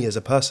to me as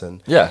a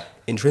person. Yeah.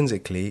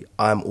 Intrinsically,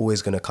 I'm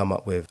always going to come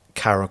up with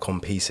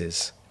CARICOM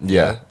pieces.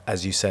 Yeah.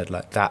 As you said,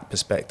 like that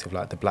perspective,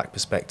 like the black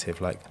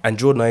perspective. Like, and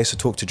Jordan, I used to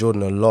talk to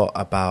Jordan a lot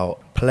about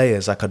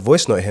players. Like, I'd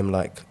voice note him,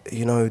 like,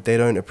 they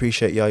don't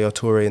appreciate Yaya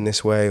Toure in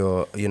this way,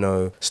 or,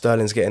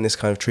 Sterling's getting this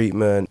kind of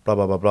treatment, blah,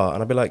 blah, blah, blah.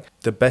 And I'd be like,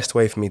 the best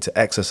way for me to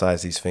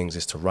exercise these things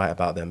is to write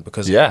about them,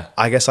 because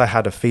I guess I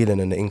had a feeling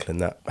in the inkling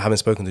that, having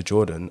spoken to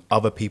Jordan,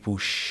 other people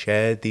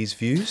shared these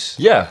views.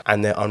 Yeah.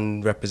 And they're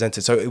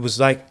unrepresented. So it was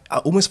like, I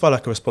almost felt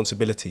like a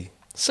responsibility.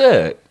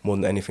 Sick. More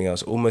than anything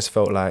else. It almost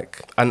felt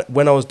like, and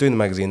when I was doing the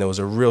magazine, there was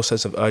a real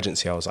sense of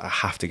urgency. I was like, I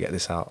have to get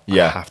this out.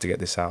 Yeah. I have to get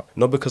this out.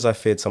 Not because I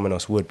feared someone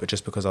else would, but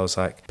just because I was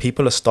like,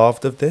 people are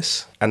starved of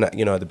this. And at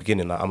the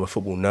beginning, like, I'm a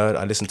football nerd.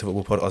 I was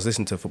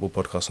listening to football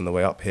podcasts on the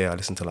way up here. I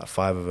listened to like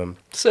 5 of them.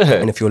 Sick.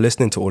 And if you're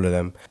listening to all of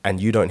them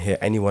and you don't hear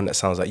anyone that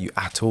sounds like you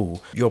at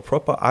all, you're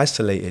proper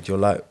isolated. You're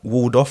like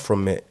walled off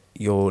from it.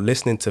 You're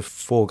listening to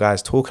 4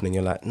 guys talking and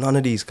you're like, none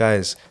of these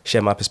guys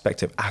share my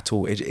perspective at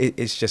all.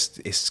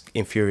 It's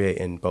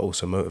infuriating, but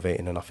also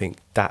motivating. And I think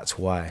that's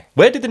why.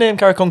 Where did the name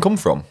CARICOM come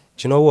from?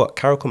 Do you know what?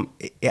 CARICOM,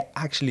 it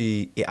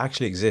actually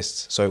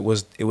exists. So it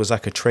was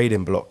like a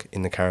trading block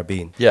in the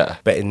Caribbean. Yeah.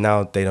 But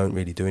now they don't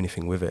really do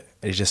anything with it.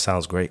 It just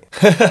sounds great.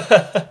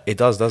 It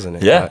does, doesn't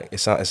it? Yeah. Like, it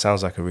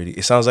sounds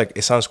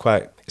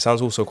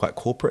also quite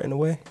corporate in a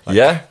way. Like,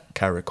 yeah.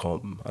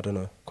 CARICOM, I don't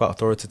know, quite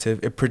authoritative.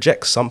 It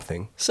projects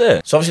something.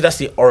 Sick. So obviously that's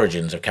the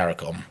origins of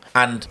CARICOM,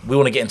 and we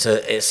want to get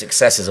into its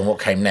successes and what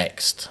came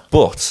next.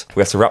 But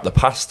we have to wrap the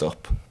past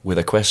up with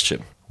a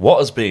question. What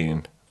has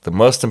been the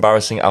most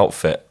embarrassing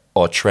outfit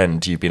or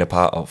trend you've been a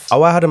part of?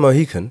 Oh, I had a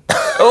Mohican.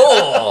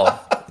 Oh!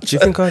 Do you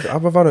think I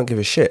don't give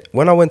a shit?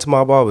 When I went to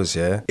my barber's,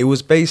 it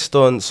was based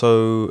on,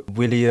 so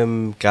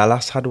William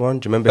Gallas had one.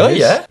 Do you remember his?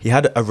 Yeah. He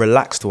had a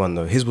relaxed one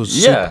though. His was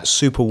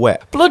super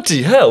wet.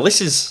 Bloody hell,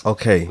 this is...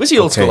 Okay. Was he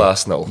old school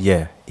Arsenal?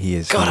 Yeah, he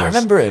is. God, he I is.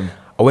 remember him.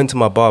 I went to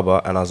my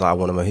barber and I was like, I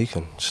want a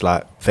Mohican. Just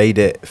like, fade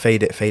it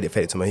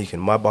to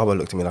Mohican. My barber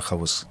looked at me like I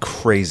was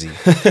crazy.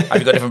 Have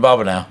you got a different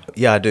barber now?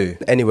 Yeah, I do.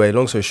 Anyway,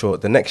 long story short,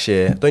 the next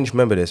year, don't you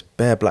remember this?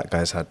 Bare black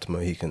guys had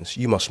Mohicans.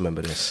 You must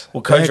remember this.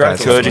 Well,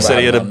 Koji said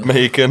he had a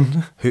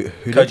Mohican. Who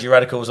Koji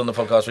Radical was on the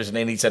podcast recently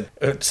and he said,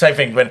 same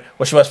thing,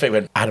 what's your worst thing? He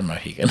went, I had a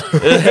Mohican.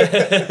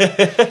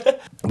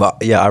 But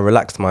yeah, I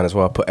relaxed mine as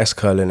well. I put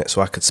S-curl in it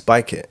so I could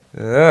spike it.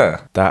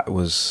 Yeah. That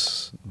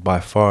was by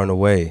far and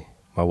away.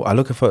 I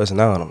look at photos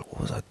now and I'm like,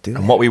 what was I doing?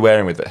 And what were you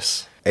wearing with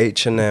this?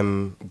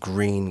 H&M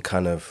green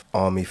kind of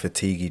army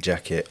fatigue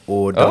jacket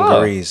or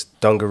dungarees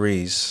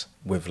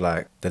with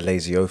like the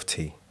Lazy Oaf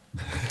tee.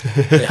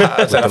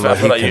 I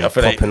feel like you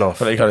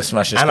kind of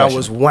smashed this and question. I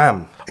was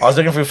wham. I was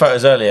looking through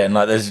photos earlier and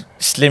like there's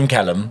Slim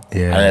Calum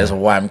and there's a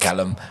Wham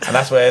Calum and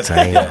that's where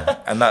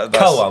and that's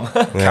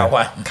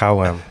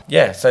Calum.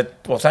 Yeah, so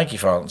well thank you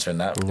for answering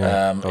that.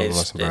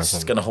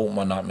 It's going to haunt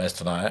my nightmares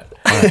tonight.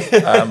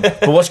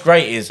 But what's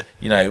great is,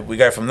 you know, we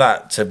go from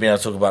that to being able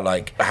to talk about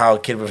like how a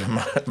kid with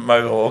a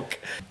mohawk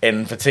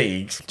in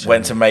fatigues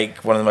went to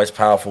make one of the most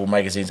powerful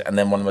magazines and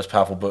then one of the most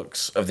powerful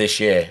books of this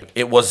year.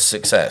 It was a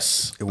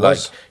success. It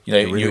was. Like, you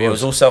know, it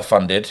was all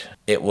self-funded.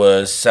 It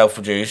was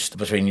self-produced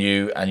between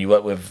you and you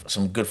worked with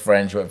some good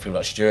friends. You worked with people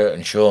like Stuart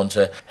and Sean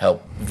to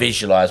help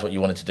visualise what you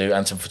wanted to do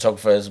and some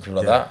photographers and people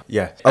like that.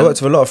 Yeah. I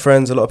worked with a lot of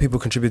friends. A lot of people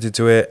contributed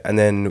to it and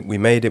then we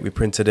made it, we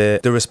printed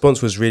it. The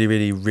response was really,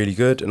 really, really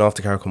good. And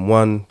after CARICOM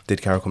 1,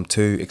 did CARICOM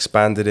 2,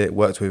 expanded it,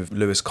 worked with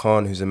Lewis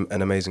Khan, who's an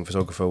amazing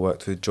photographer,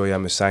 worked with Joya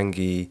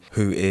Musangi,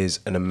 who is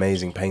an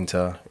amazing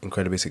painter,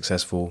 incredibly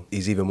successful.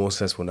 He's even more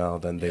successful now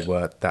than they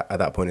were at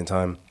that point in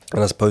time.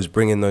 And I suppose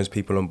bringing those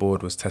people on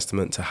board was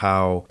testament to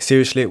how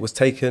seriously it was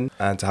taken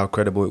and to how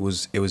credible it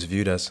was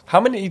viewed as. How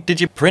many did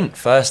you print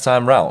first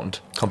time round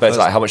compared to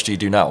like how much do you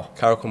do now?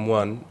 CARICOM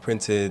 1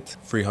 printed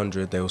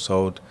 300, they were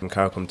sold. And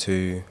CARICOM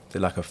 2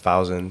 did like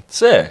 1,000.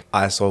 Sick.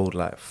 I sold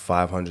like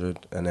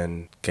 500 and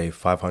then gave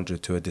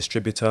 500 to a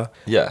distributor.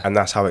 Yeah. And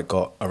that's how it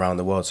got around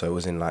the world. So it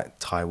was in like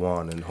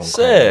Taiwan and Hong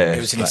Sick. Kong.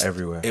 It was like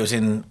everywhere. It was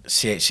in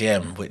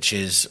CHCM, which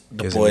is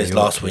the It was boys in New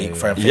York, last week. yeah.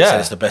 Frank Yeah. said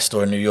it's the best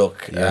store in New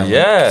York.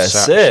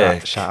 Sick.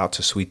 Shout out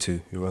to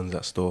Sweetu, who runs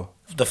that store.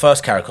 The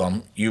first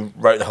CARICOM, you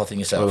wrote the whole thing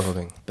yourself. Wrote the whole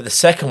thing. But the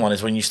second one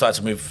is when you started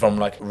to move from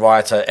like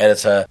writer,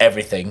 editor,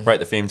 everything.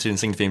 Write the theme tune,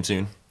 sing the theme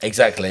tune.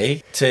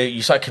 Exactly. To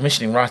you started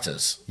commissioning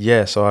writers.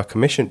 Yeah, so I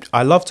commissioned.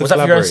 I love to Was that for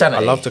your collaborate. own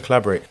sanity? I love to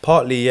collaborate.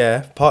 Partly,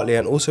 yeah, partly,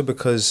 and also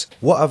because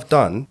what I've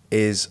done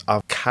is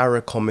I've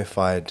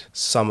CARICOMified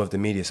some of the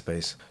media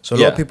space. So a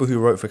lot of people who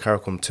wrote for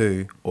CARICOM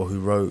 2 or who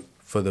wrote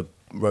for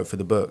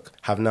the book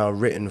have now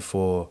written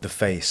for The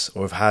Face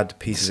or have had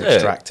pieces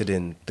extracted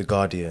in The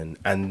Guardian,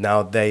 and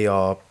now they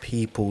are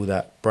people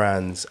that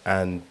brands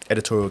and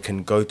editorial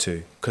can go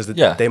to because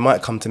they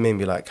might come to me and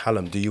be like,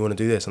 Calum, do you want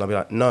to do this? And I'll be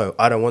like, no,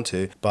 I don't want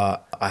to,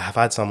 but I have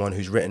had someone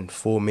who's written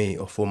for me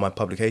or for my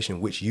publication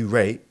which you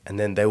rate, and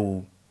then they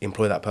will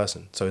employ that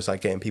person. So it's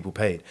like getting people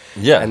paid.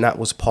 Yeah. And that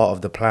was part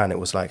of the plan. It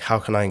was like, how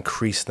can I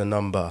increase the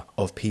number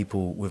of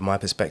people with my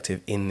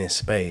perspective in this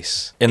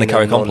space? In the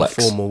CARICOM complex.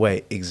 Formal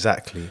way.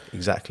 Exactly.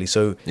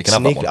 So you can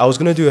have that one. I was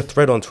going to do a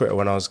thread on Twitter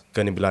when I was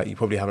going to be like, you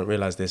probably haven't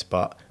realized this,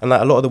 but, and like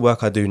a lot of the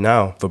work I do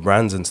now for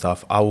brands and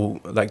stuff, I will,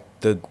 like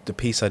the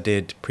piece I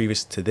did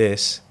previous to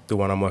this, the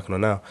one I'm working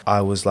on now,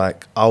 I was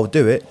like, I'll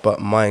do it, but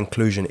my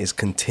inclusion is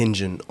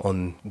contingent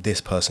on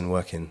this person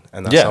working,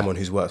 and that's someone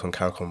who's worked on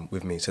CARICOM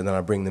with me. So then I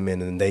bring them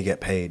in and then they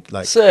get paid.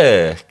 Like,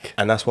 sick.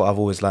 And that's what I've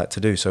always liked to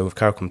do. So with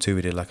CARICOM 2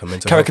 we did like a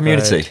mental health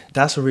Community.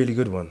 That's a really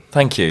good one.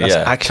 Thank you. That's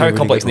actually CARICOM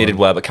Complex needed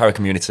work, but CARICOM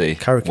Community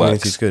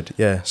is good.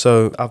 Yeah.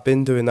 So I've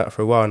been doing that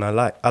for a while, and I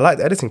like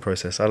the editing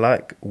process. I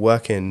like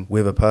working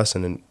with a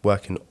person and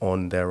working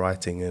on their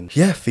writing and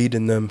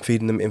feeding them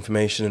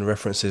information and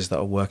references that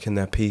will work in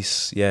their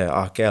piece. Yeah,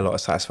 I get a lot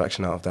of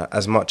satisfaction out of that,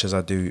 as much as I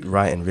do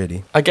writing,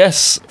 really. I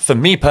guess for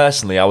me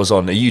personally, I was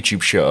on a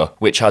YouTube show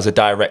which has a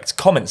direct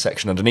comment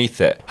section underneath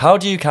it. How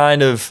do you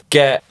kind of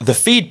get the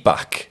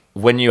feedback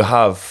when you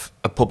have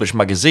a published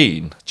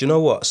magazine? Do you know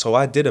what? So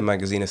I did a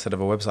magazine instead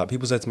of a website.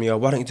 People said to me,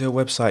 why don't you do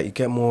a website? You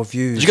get more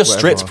views. Did you go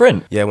straight to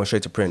print? Yeah, I went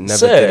straight to print.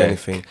 Never did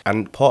anything.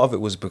 And part of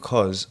it was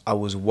because I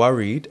was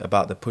worried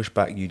about the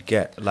pushback you'd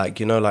get. Like,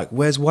 you know, like,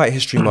 where's White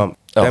History Month?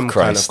 Them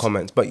kind of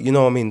comments. But you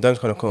know what I mean? Those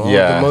kind of comments.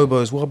 Yeah. The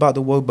Mobos. What about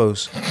the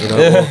Wobos? You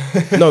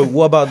know? No,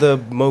 what about the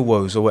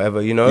Mowos or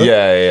whatever, you know?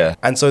 Yeah.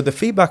 And so the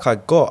feedback I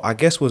got, I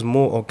guess, was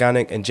more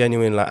organic and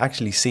genuine, like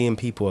actually seeing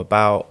people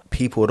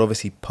would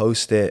obviously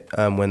post it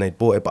when they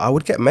bought it, but I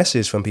would get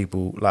messages from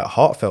people, like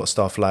heartfelt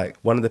stuff. Like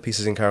one of the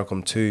pieces in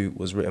CARICOM 2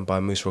 was written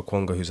by Musa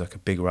Okwonga, who's like a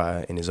big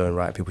writer in his own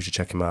right. People should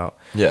check him out.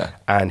 Yeah.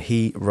 And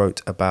he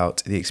wrote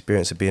about the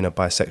experience of being a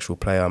bisexual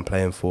player and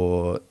playing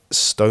for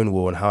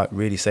Stonewall and how it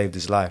really saved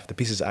his life. The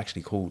piece is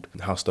actually called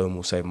How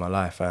Stonewall Saved My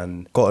Life,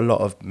 and got a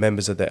lot of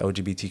members of the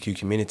LGBTQ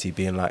community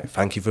being like,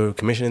 thank you for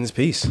commissioning this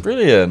piece.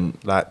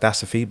 Brilliant. Like,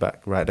 that's the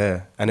feedback right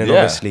there. And then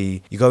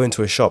obviously you go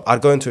into a shop.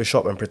 I'd go into a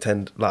shop and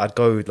pretend like I'd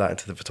go like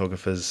into the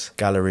photographer's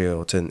gallery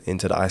or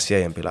into the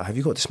ICA and be like, have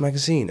you got this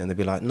magazine? And they'd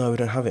be like, no, we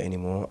don't have it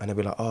anymore. And they'd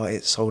be like, oh,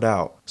 it's sold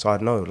out. So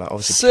I'd know, like,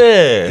 obviously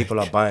Sick. people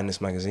are buying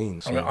this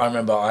magazine. So. I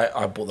remember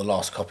I bought the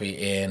last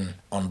copy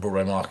on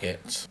Broadway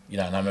Market, you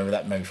know, and I remember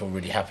that made me feel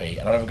really happy.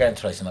 And I remember going to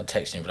a place and like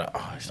texting you, like,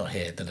 oh, it's not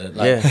here.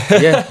 Like,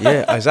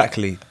 yeah,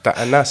 exactly.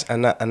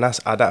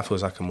 That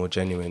feels like a more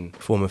genuine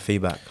form of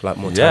feedback, like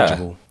more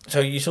tangible. So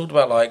you talked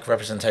about like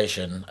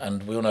representation,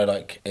 and we all know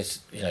like it's,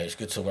 you know, it's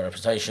good to talk about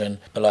representation,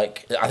 but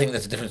like I think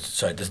there's a difference.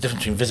 There's a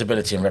difference between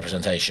visibility and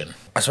representation.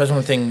 I suppose one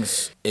of the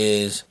things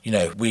is, you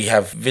know, we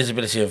have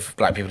visibility of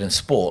black people in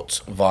sports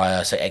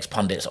via say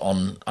ex-pundits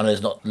on. I know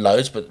there's not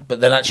loads, but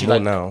then actually more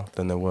like now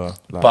than there were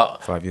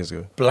like 5 years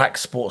ago. Black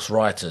sports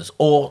writers,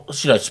 or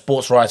you know,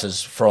 sports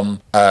writers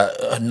from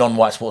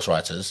non-white sports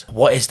writers.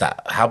 What is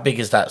that? How big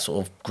is that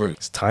sort of group?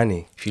 It's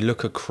tiny. If you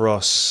look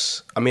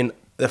across, I mean.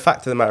 The fact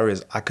of the matter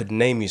is, I could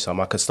name you some.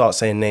 I could start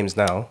saying names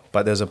now,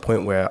 but there's a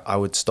point where I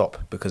would stop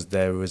because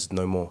there is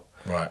no more.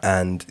 Right.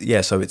 And yeah,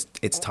 so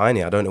it's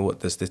tiny. I don't know what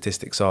the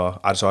statistics are,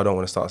 so I don't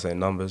want to start saying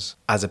numbers.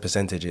 As a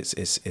percentage,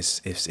 it's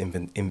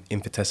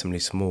infinitesimally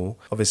small.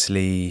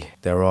 Obviously,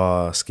 there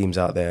are schemes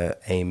out there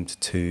aimed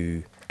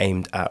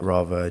at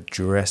rather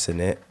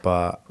addressing it,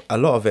 but a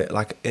lot of it,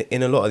 like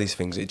in a lot of these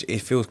things, it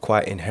feels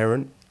quite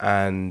inherent.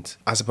 And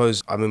I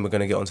suppose, I mean, we're going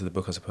to get onto the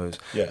book, I suppose.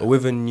 Yeah. But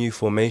with a new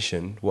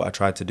formation, what I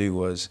tried to do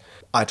was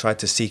I tried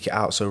to seek it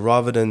out. So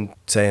rather than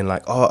saying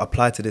like, oh,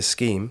 apply to this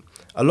scheme,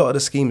 a lot of the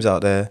schemes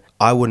out there,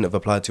 I wouldn't have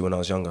applied to when I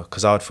was younger,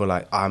 because I would feel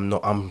like I'm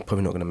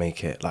probably not going to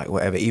make it, like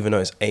whatever, even though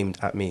it's aimed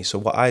at me. So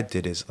what I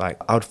did is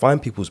like, I would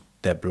find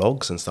their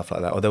blogs and stuff like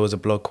that. Or there was a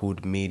blog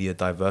called Media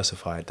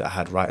Diversified that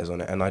had writers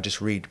on it, and I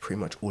just read pretty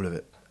much all of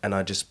it. And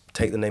I just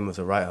take the name of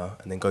the writer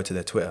and then go to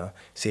their Twitter,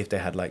 see if they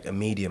had like a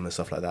Medium and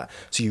stuff like that.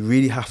 So you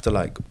really have to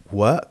like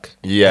work,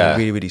 and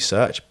really, really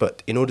search.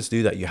 But in order to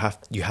do that, you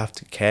have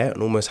to care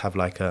and almost have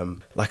like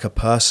a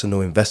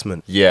personal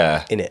investment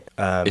in it.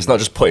 It's not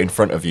just put in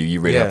front of you.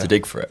 You really have to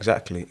dig for it.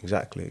 Exactly.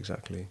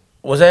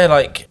 Was there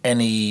like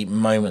any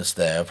moments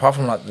there, apart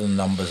from like the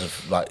numbers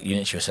of like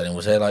units you were selling,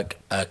 was there like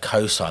a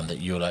cosign that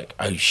you were like,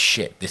 oh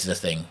shit, this is a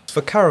thing?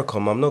 For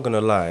CARICOM, I'm not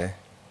gonna lie,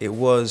 it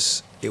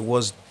was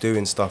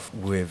doing stuff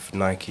with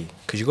Nike,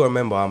 because you got to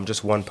remember, I'm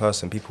just one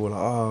person. People were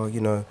like, oh,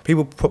 you know,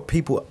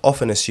 people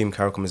often assume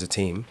CARICOM is a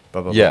team,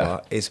 blah blah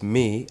blah. It's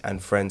me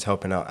and friends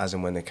helping out as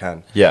and when they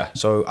can.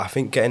 So I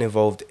think getting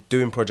involved,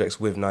 doing projects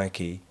with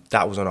Nike,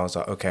 that was when I was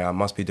like, okay, I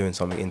must be doing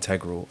something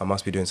integral. I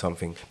must be doing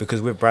something,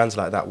 because with brands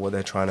like that, what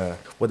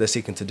they're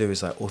seeking to do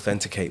is like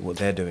authenticate what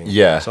they're doing.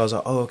 So I was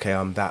like, oh, okay,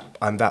 I'm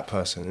that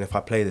person, and if I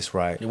play this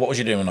right. What was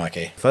you doing with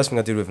Nike? First thing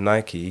I did with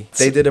Nike,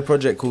 they did a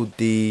project called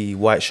the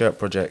White Shirt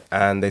Project,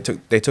 and they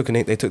took the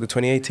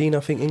 2018, I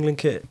think, England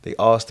kit. They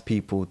asked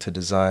people to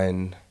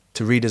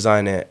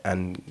redesign it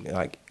and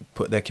like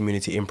put their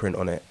community imprint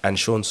on it. And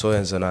Sean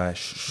Sawyers,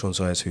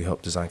 who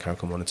helped design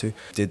CARICOM 1 and 2,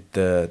 did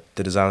the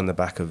design on the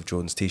back of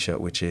Jordan's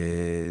t-shirt, which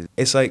is,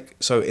 it's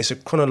a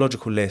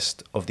chronological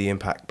list of the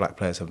impact black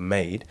players have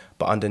made,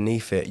 but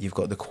underneath it you've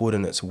got the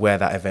coordinates where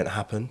that event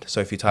happened.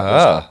 So if you type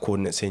those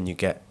coordinates in, you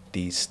get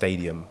the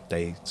stadium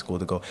they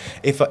scored the goal.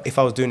 If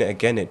I was doing it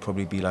again, it'd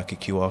probably be like a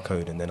QR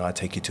code, and then I'd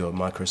take you to a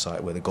microsite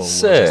where the goal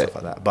was and stuff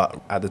like that.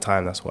 But at the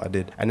time, that's what I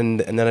did.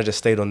 And then I just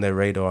stayed on their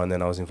radar, and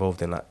then I was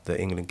involved in like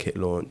the England kit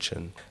launch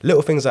and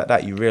little things like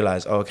that. You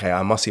realise, oh, okay,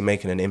 I must be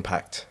making an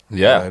impact.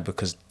 You know,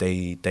 because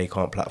they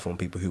can't platform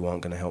people who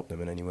aren't going to help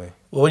them in any way.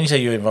 Well, when you say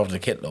you were involved in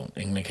the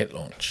England kit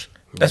launch,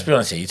 let's be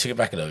honest here, you took it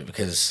back a little bit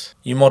because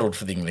you modelled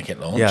for the England kit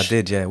launch. Yeah, I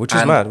did, which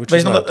was mad.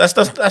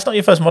 That's not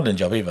your first modelling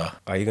job either.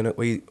 Are you going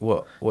to...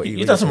 What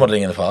You've done some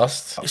modelling in the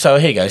past. So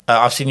here you go.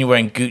 I've seen you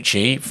wearing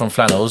Gucci from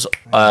flannels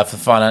for the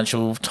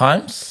Financial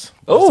Times.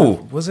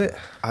 Oh, was it?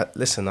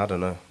 Listen, I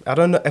don't know.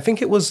 I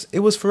think it was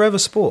Forever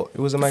Sport. It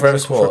was a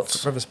magazine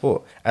Forever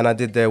Sport. And I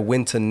did their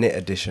winter knit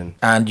edition.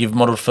 And you've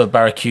modelled for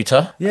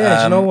Barracuda. Yeah,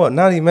 do you know what?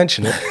 Now that you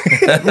mention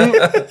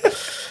it.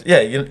 Yeah,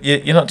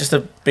 you're not just a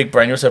big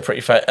brain, you're also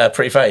a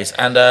pretty face.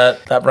 And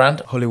that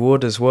brand?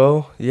 Hollywood as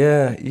well.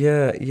 Yeah.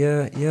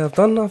 I've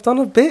done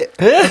a bit.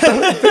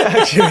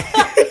 Actually.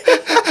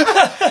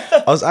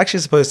 I was actually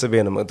supposed to be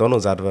in a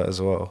McDonald's advert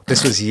as well.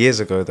 This was years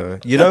ago though.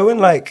 You know when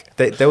like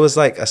there was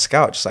like a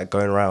scout just like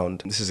going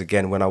around. This is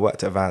again when I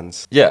worked at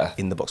Vans.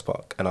 In the Box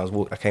Park, and I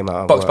came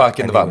out. Box Park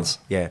in the Vans.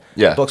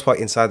 Box Park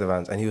inside the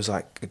Vans, and he was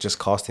like just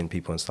casting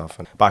people and stuff.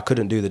 But I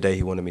couldn't do the day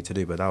he wanted me to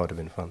do. But that would have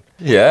been fun.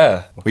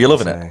 Yeah, were you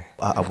loving it?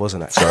 I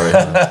wasn't actually.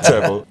 Sorry,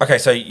 terrible. Okay,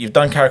 so you've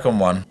done CARICOM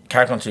 1.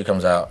 CARICOM 2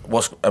 comes out.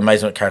 What's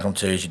amazing at CARICOM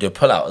 2 is you do a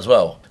pull-out as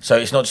well. So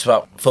it's not just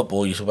about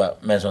football. You talk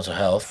about men's mental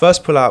health.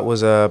 First pull-out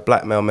was a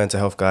black male mental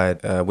health guide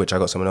side, which I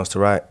got someone else to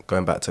write,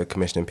 going back to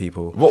commissioning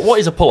people. What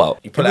is a pullout?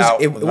 You pull it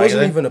out. It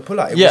wasn't even a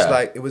pullout. It was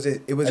like, it was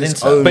its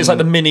insert. own... But it's like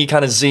the mini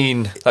kind of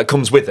zine that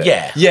comes with it.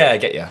 Yeah. Yeah, I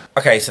get you.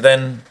 Okay, so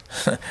then,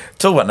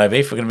 talk about no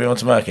beef, we're going to move on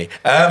to Murky.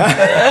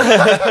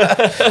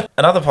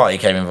 Another party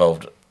came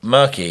involved,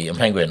 Murky and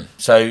Penguin.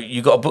 So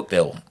you got a book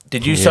deal.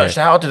 Did you search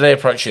that out, or did they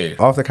approach you?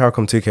 After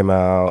CARICOM 2 came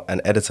out,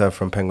 an editor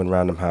from Penguin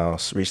Random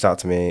House reached out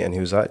to me and he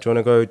was like, do you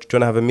want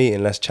to have a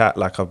meeting? Let's chat.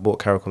 Like, I've bought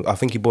CARICOM. I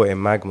think he bought it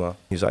in Magma.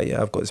 He was like,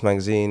 yeah, I've got this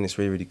magazine. It's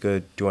really, really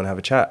good. Do you want to have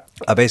a chat?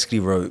 I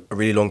basically wrote a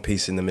really long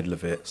piece in the middle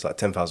of it. It's like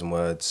 10,000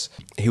 words.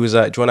 He was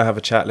like, do you want to have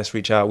a chat? Let's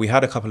reach out. We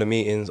had a couple of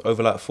meetings.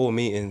 Over like 4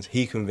 meetings,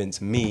 he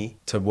convinced me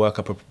to work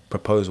up a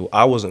proposal.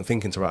 I wasn't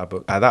thinking to write a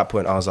book. At that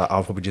point, I was like,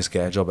 I'll probably just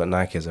get a job at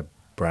Nike as a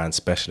brand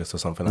specialist or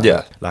something like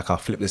that. Like, I'll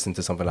flip this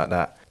into something like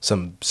that,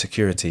 some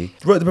security.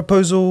 Wrote the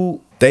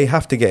proposal. They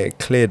have to get it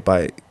cleared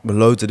by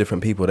loads of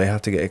different people. They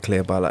have to get it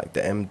cleared by like the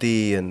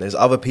MD, and there's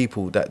other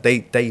people that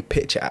they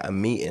pitch it at a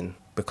meeting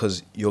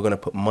because you're going to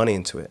put money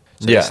into it.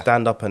 So they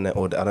stand up and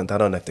or I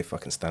don't know if they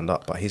fucking stand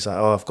up, but he's like,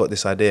 oh, I've got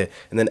this idea.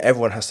 And then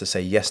everyone has to say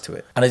yes to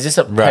it. And is this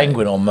a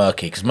Penguin or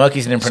Murky? Because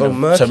Murky's an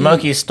imprint. So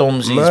Murky is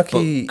Stormzy's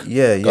book.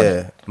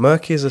 Yeah.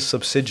 Murky is a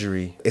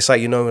subsidiary. It's like,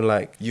 you know, when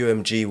like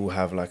UMG will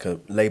have like a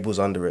labels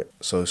under it.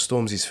 So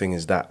Stormzy's thing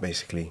is that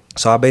basically.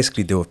 So I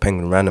basically deal with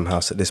Penguin Random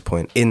House at this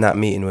point. In that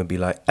meeting would be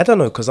like, I don't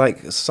know, because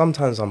like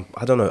sometimes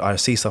I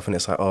see stuff and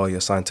it's like, oh,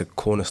 you're signed to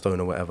Cornerstone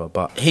or whatever.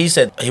 But he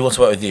said he wants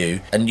to work with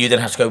you, and you then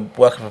have to go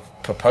work up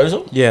a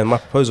proposal? Yeah, and my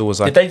proposal was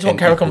like... Did they talk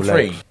CARICOM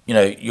 3? You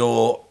know,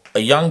 you're a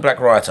young black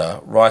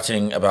writer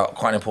writing about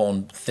quite an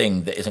important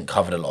thing that isn't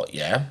covered a lot,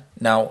 yeah?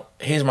 Now,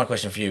 here's my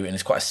question for you, and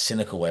it's quite a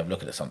cynical way of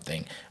looking at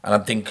something, and I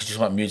think because you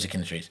talk about music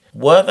industries.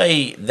 Were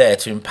they there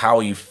to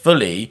empower you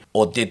fully,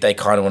 or did they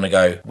kind of want to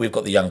go, we've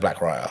got the young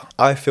black writer?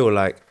 I feel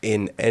like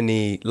in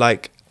any...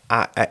 like...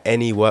 At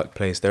any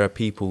workplace, there are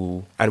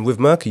people, and with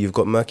Murky, you've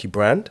got Murky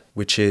Brand,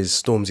 which is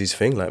Stormzy's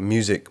thing, like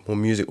music, more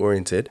music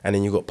oriented, and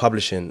then you've got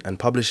publishing, and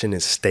publishing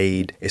is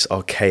staid, it's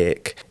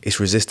archaic, it's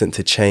resistant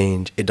to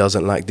change, it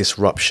doesn't like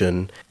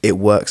disruption, it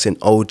works in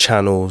old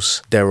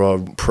channels, there are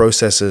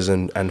processes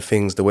and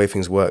things, the way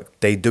things work,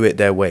 they do it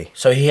their way.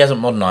 So he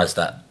hasn't modernised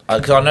that?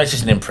 Because I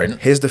noticed an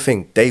imprint. Here's the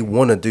thing, they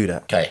want to do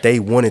that. Okay. They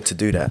wanted to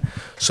do that.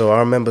 So I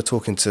remember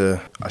talking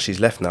to, she's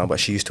left now, but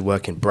she used to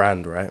work in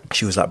brand, right?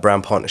 She was like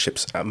brand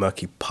partnerships at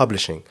Murky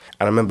Publishing.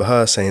 And I remember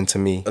her saying to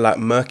me, like,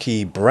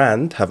 Murky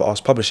Brand have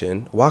asked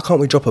publishing, why can't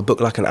we drop a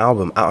book like an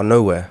album out of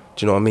nowhere?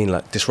 Do you know what I mean?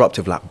 Like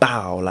disruptive, like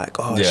bow, like,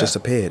 oh, it's just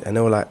appeared. And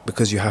they were like,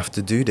 because you have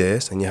to do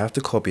this and you have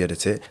to copy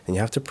edit it and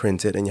you have to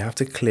print it and you have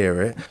to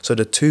clear it. So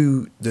the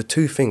two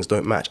things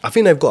don't match. I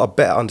think they've got a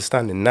better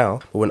understanding now.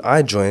 But when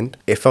I joined,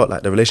 it felt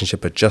like the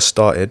relationship had just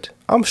started.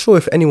 I'm sure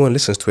if anyone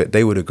listens to it,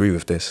 they would agree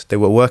with this. They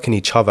were working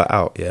each other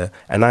out, yeah?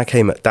 And I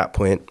came at that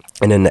point,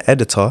 and then the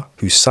editor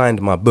who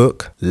signed my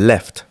book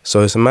left.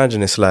 So it's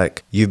imagine it's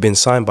like you've been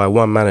signed by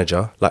one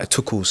manager, like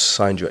Tuchel's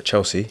signed you at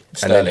Chelsea,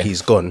 Sterling. and then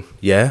he's gone,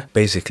 yeah?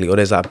 Basically, or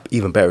there's like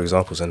even better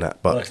examples than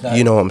that, but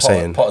you know what I'm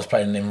saying. Potter's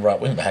playing in right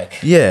wing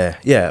back.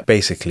 Yeah,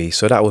 basically.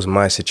 So that was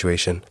my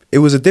situation. It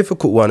was a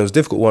difficult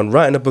one.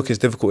 Writing a book is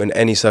difficult in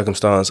any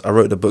circumstance. I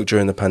wrote the book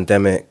during the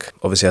pandemic.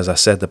 Obviously, as I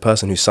said, the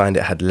person who signed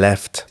it had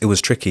left. It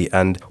was tricky.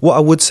 And what I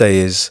would say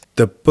is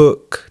the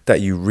book that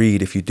you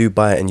read, if you do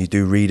buy it and you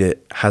do read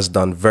it, has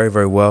done very,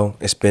 very well.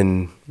 It's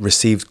been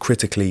received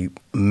critically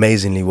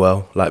amazingly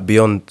well, like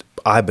beyond,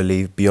 I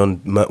believe,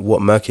 beyond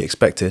what Murky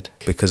expected,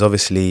 because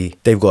obviously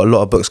they've got a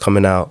lot of books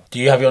coming out. Do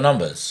you have your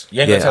numbers?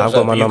 Yeah, I've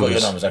got my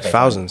numbers. Okay,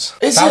 thousands.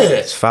 Is it?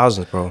 It's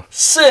thousands, bro.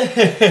 Sick.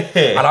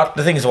 And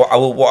the thing is, what I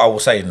will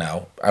say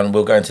now, and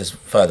we'll go into this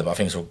further, but I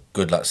think it's a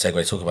good like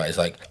segue to talk about, is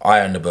like, I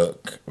own the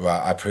book,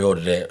 right? I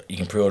pre-ordered it. You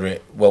can pre-order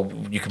it. Well,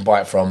 you can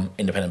buy it from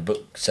independent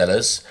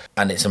booksellers,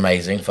 and it's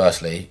amazing,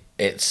 firstly.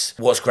 It's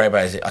what's great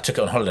about it is I took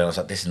it on holiday and I was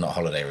like, this is not a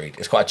holiday read.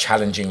 It's quite a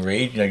challenging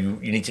read. You know,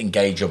 you need to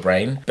engage your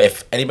brain. But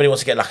if anybody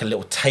wants to get like a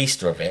little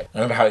taster of it, I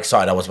remember how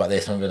excited I was about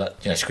this. I remember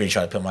like,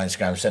 screenshot it, put it on my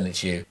Instagram, send it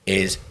to you.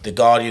 Is The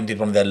Guardian did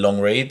one of their long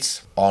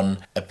reads on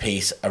a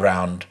piece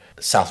around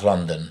South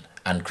London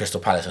and Crystal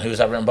Palace. And who was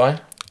that written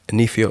by?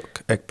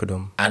 Aniefiok,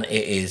 Ekpoudom. And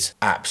it is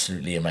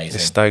absolutely amazing.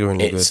 It's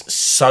staggeringly good. It's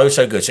so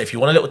good. So if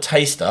you want a little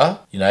taster,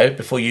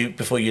 before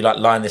you like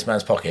line this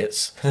man's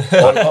pockets.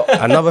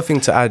 Another thing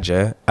to add,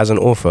 yeah, as an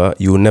author,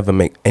 you will never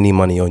make any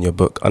money on your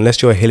book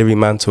unless you're a Hilary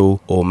Mantel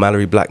or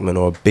Mallory Blackman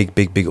or a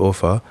big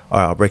author. All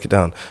right, I'll break it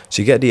down.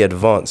 So you get the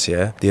advance,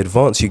 yeah. The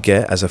advance you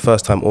get as a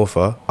first-time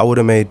author,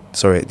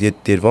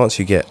 the advance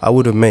you get, I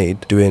would have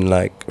made doing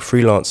like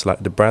freelance,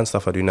 like the brand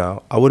stuff I do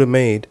now. I would have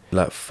made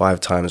like 5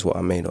 times what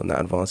I made on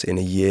that advance in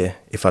a year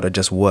if I'd have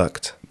just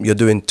worked. You're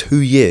doing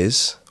 2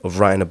 years of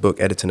writing a book,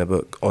 editing a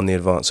book on the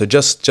advance. So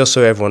just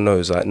so everyone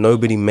knows, like,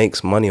 nobody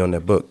makes money on their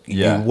book.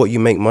 Yeah. What you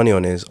make money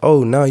on is,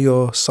 now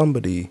you're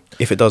somebody,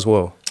 if it does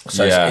well.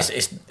 So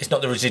it's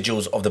not the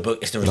residuals of the book,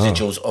 it's the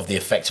residuals of the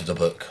effects of the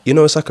book. You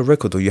know, it's like a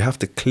record, though. You have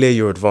to clear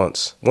your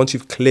advance. Once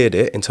you've cleared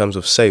it in terms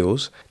of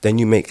sales, then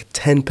you make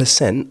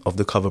 10% of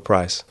the cover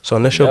price. So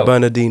unless you're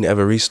Bernardine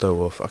Evaristo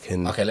or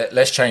fucking... Okay,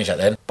 let's change that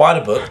then. Buy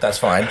the book, that's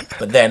fine.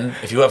 But then,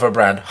 if you work for a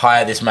brand,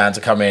 hire this man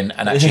to come in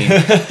and actually,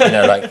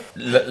 like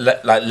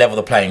level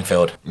the playing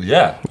field.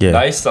 Yeah.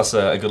 Nice. That's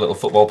a good little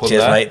football pun.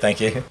 Cheers, there. mate. Thank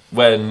you.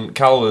 When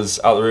Cal was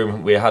out of the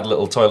room, we had a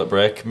little toilet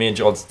break. Me and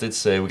George did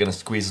say we're going to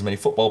squeeze as many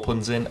football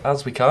puns in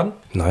as we can.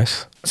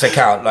 Nice. So,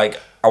 Cal,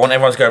 I want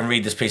everyone to go and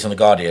read this piece on The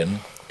Guardian.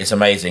 It's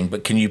amazing,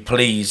 but can you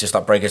please just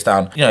break us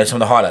down, some of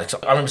the highlights?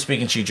 I remember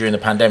speaking to you during the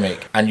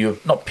pandemic, and you were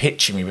not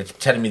pitching me, but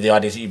telling me the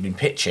ideas that you've been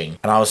pitching,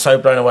 and I was so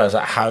blown away. I was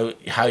like, how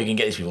you can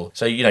get these people?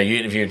 So you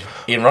interviewed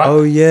Ian Wright.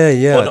 Oh yeah.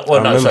 I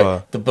remember.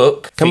 So the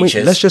book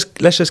features.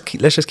 Let's just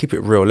keep it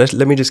real.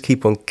 Let me just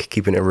keep on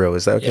keeping it real.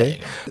 Is that okay?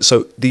 Yeah.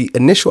 So the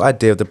initial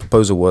idea of the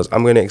proposal was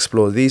I'm going to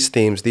explore these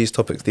themes, these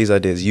topics, these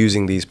ideas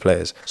using these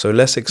players. So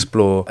let's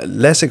explore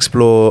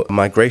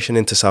migration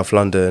into South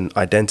London,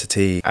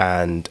 identity,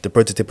 and the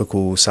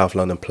prototypical South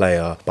London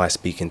player by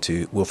speaking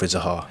to Wilfred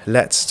Zaha.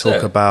 Let's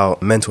talk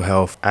about mental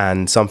health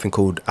and something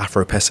called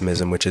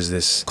Afro-pessimism, which is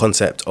this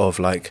concept of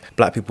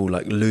black people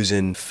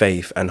losing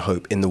faith and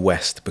hope in the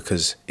West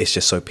because it's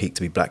just so peak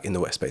to be black in the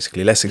West,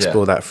 basically. Let's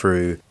explore that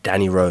through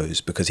Danny Rose,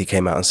 because he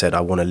came out and said,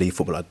 I want to leave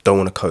football, I don't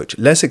want to coach.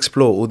 Let's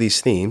explore all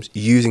these themes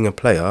using a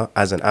player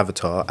as an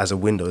avatar, as a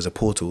window, as a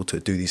portal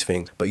to do these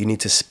things. But you need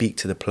to speak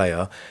to the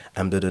player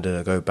and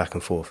go back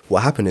and forth.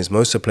 What happened is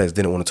most of the players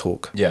didn't want to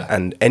talk. Yeah.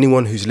 And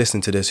anyone who's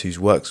listening to this, who's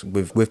works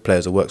with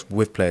players or works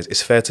with players,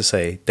 it's fair to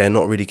say they're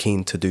not really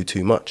keen to do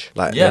too much.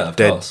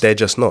 They're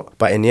just not.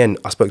 But in the end,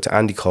 I spoke to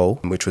Andy Cole,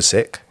 which was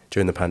sick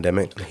during the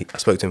pandemic. I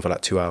spoke to him for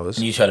 2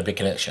 hours. You two had a big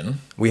connection.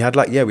 We had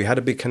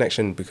a big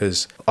connection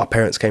because our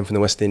parents came from the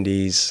West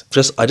Indies.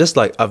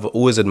 I've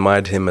always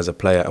admired him as a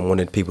player and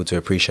wanted people to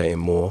appreciate him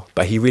more.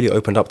 But he really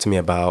opened up to me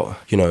about,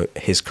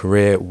 his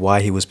career, why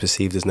he was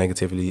perceived as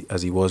negatively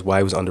as he was, why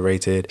he was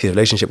underrated, his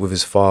relationship with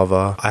his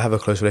father. I had a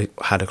close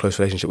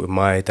relationship with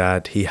my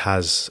dad. He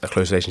has a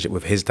close relationship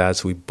with his dad,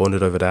 so we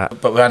bonded over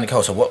that. But with Andy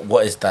Cole, so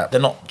what is that?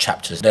 They're not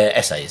chapters, they're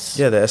essays.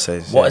 Yeah, they're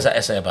essays. What is that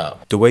essay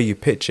about? The way you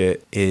pitch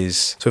it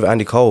is... So with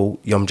Andy Cole,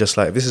 I'm just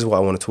this is what I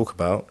want to talk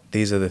about.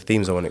 These are the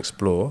themes I want to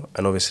explore.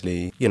 And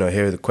obviously,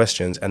 here are the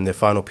questions. And the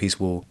final piece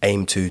will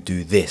aim to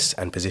do this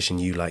and position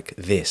you like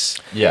this.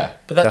 Yeah.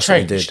 But that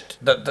changed.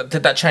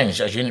 Did that change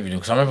as you interviewed him?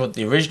 Because I remember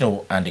the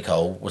original Andy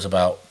Cole was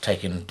about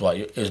taking Dwight.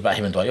 It was about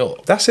him and Dwight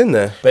York. That's in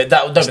there. But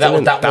that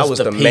was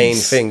the main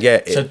thing. Yeah.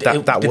 So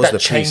that was the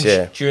piece.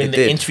 Yeah. During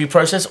the interview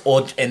process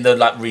or in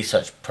the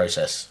research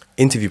process?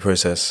 Interview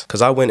process,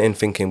 because I went in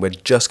thinking we're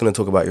just going to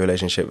talk about your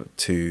relationship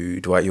to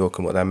Dwight York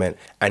and what that meant,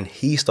 and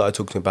he started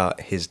talking about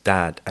his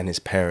dad and his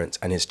parents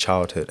and his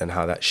childhood and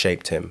how that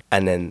shaped him.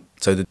 And then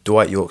so the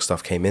Dwight York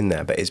stuff came in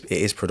there, but it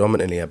is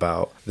predominantly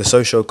about the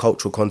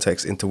socio-cultural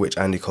context into which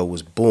Andy Cole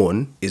was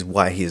born is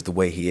why he is the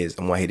way he is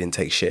and why he didn't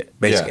take shit,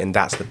 basically. And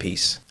that's the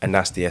piece, and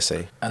that's the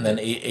essay. And then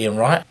Ian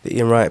Wright? The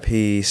Ian Wright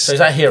piece. So is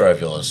that a hero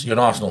of yours? You're an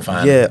Arsenal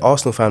fan? Yeah,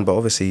 Arsenal fan, but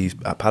obviously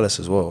at Palace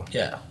as well.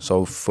 Yeah.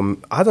 So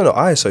I don't know,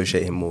 I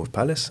associate him more with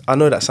Palace. I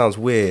know that sounds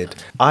weird.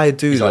 I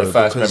do, though.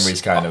 First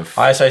memories kind of.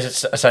 I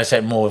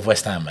associate more with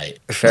West Ham, mate.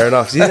 Fair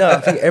enough. I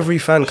think every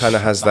fan kind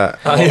of has that.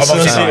 I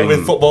associate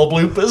with football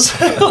bloopers.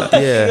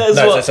 Yeah.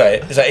 No, is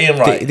that Ian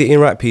Wright? The Ian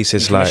Wright piece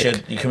is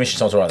you commissioned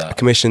someone to write that? I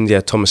commissioned,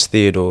 Thomas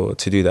Theodore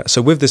to do that.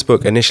 So with this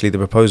book, initially the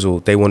proposal,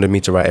 they wanted me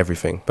to write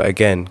everything. But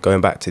again,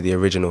 going back to the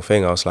original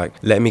thing, I was like,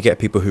 let me get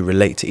people who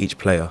relate to each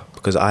player.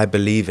 Because I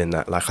believe in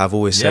that. I've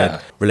always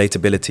said,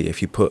 relatability.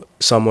 If you put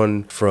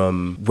someone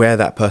from where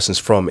that person's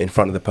from in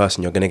front of the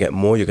person, you're going to get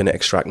more, you're going to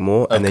extract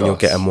more, and then you'll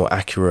get a more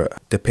accurate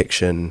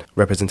depiction,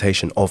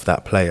 representation of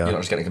that player. You're not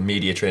just getting a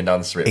media trained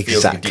answer. It Exactly.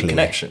 feels like a deep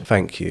connection.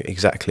 Thank you.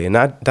 Exactly. And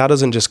that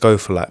doesn't just go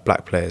for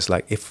black players.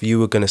 If you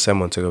were going to send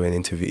someone to go and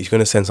interview, you're going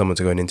to send someone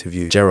to go and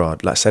interview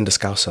Gerrard, send a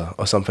Scouser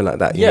or something like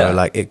that. You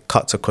know, it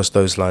cuts across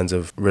those lines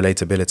of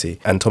relatability.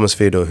 And Thomas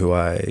Theodore, who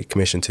I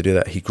commissioned to do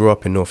that, he grew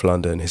up in North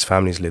London. His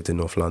family's lived in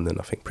North London.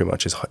 I think pretty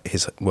much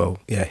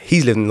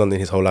he's lived in London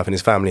his whole life, and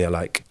his family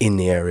are in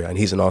the area, and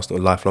he's a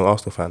lifelong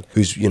Arsenal fan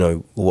who's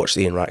watched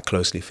Ian Wright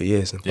closely for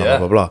years and blah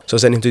blah blah. So I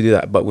sent him to do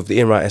that. But with the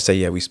Ian Wright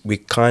essay, we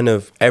kind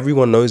of,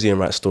 everyone knows Ian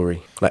Wright's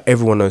story.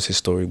 Everyone knows his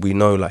story. We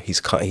know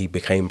he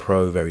became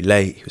pro very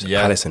late. He was at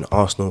Palace and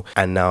Arsenal,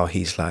 and now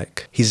he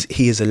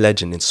is a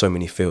legend in so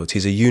many fields.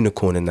 He's a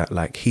unicorn in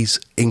that he's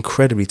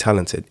incredibly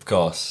talented. Of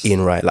course.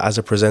 Ian Wright, as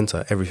a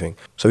presenter, everything.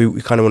 So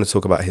we kind of want to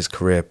talk about his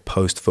career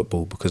post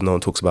football, because no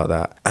one talks about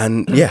that.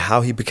 And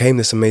how he became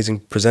this amazing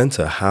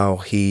presenter, how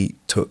he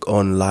took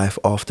on life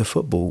after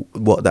football,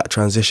 what that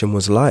transition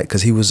was like,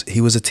 because he was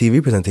a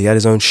TV presenter. He had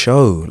his own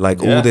show,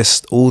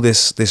 all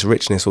this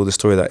richness, all this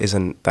story that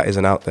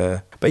isn't out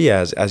there. But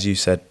as you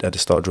said at the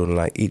start,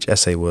 Jordan, each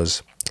essay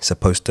was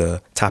supposed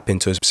to tap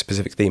into a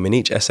specific theme, and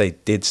each essay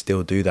did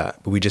still do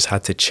that, but we just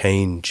had to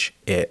change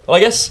it. Well, I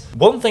guess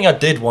one thing I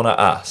did want to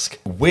ask,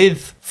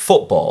 with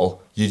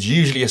football, you'd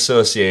usually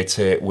associate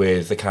it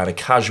with the kind of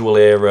casual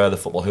era, the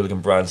football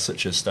hooligan brands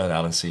such as Stone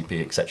Island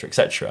CP, etc.,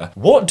 etc.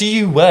 What do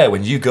you wear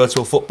when you go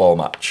to a football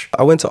match?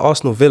 I went to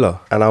Arsenal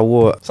Villa and I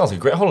wore... Sounds like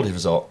a great holiday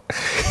resort.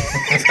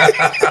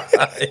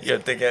 You're a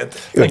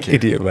dickhead. You're an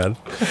idiot, man.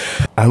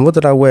 And what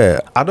did I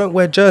wear? I don't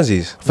wear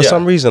jerseys. For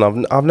some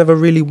reason, I've never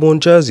really worn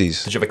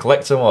jerseys. Did you ever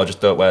collect them or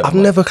just don't wear them? I've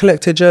never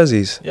collected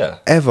jerseys. Yeah.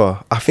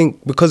 Ever. I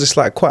think because it's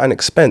like quite an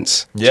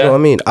expense. Do you know what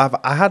I mean?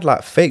 I had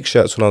like fake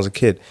shirts when I was a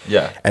kid.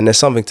 Yeah. And there's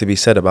something to be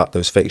said about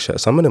those fake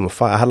shirts. Some of them were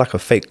fire. I had like a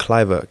fake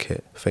Kluivert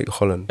kit, fake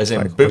Holland. As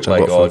in like,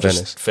 bootleg or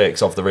just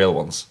fakes off the real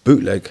ones?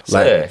 Bootleg.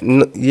 Sick.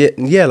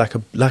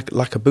 Like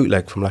like a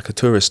bootleg from like a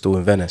tourist store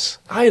in Venice.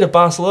 I had a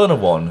Barcelona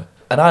one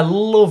and I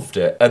loved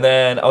it. And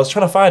then I was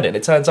trying to find it and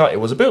it turns out it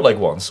was a bootleg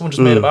one. Someone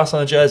just made a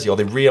Barcelona jersey or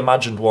they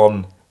reimagined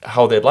one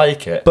how they'd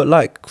like it. But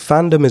like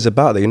fandom is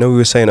about that. You know, we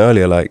were saying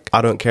earlier, like,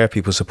 I don't care if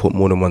people support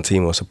more than one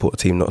team or support a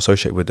team not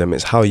associated with them.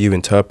 It's how you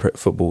interpret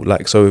football.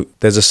 Like, so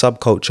there's a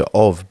subculture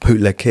of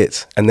bootleg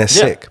kits and they're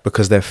sick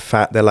because they're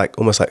like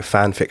almost like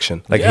fan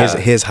fiction. Like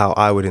here's how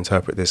I would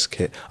interpret this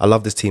kit. I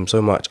love this team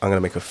so much, I'm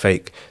gonna make a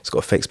fake. It's got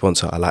a fake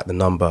sponsor. I like the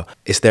number.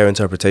 It's their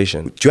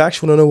interpretation. Do you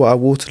actually want to know what I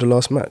wore to the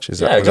last match? Was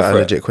that a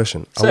legit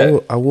question?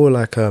 I wore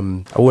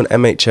an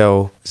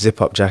MHL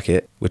zip up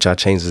jacket, which I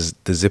changed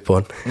the zip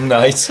on.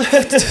 Nice.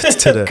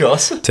 to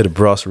the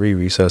brass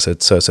Riri, so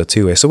it's a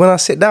two-way. So when I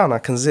sit down, I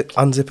can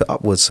unzip it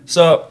upwards.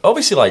 So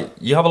obviously, like,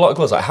 you have a lot of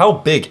clothes. Like, how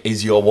big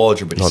is your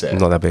wardrobe? Would you say?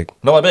 Not that big.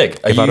 Not that big.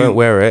 If I don't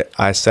wear it,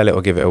 I sell it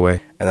or give it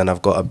away. And then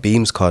I've got a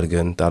Beams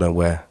cardigan that I don't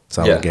wear,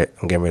 so I'm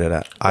getting rid of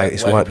that.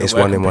 It's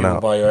one in, one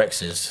out. Buy your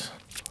exes.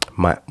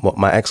 My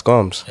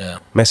ex-garms. Yeah.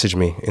 Message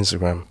me,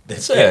 Instagram.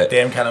 That's it.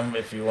 DM Calum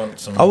if you want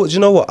some. Do you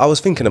know what? I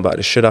was thinking about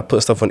this. Should I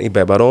put stuff on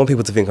eBay? But I don't want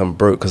people to think I'm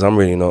broke because I'm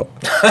really not.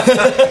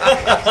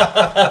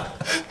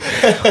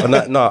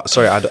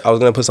 Sorry. I was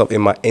going to put stuff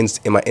in my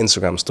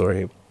Instagram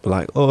story.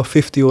 Like,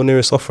 50 or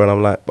nearest offer. And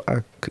I'm like,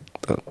 I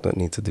don't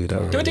need to do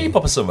that. Do a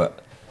Depop or something.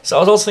 So I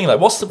was also thinking,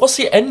 like, what's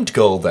the end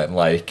goal then?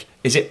 Like,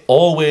 is it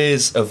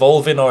always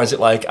evolving, or is it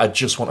like I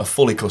just want a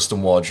fully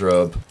custom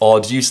wardrobe, or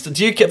do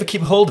you ever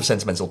keep hold of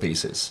sentimental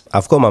pieces?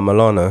 I've got my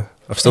Milano.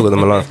 I've still got the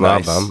Milano from my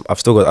album.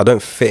 I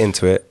don't fit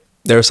into it.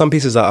 There are some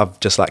pieces that I've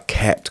just like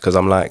kept because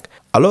I'm like,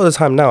 a lot of the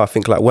time now I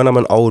think like when I'm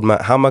an old man,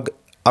 I'm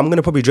going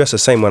to probably dress the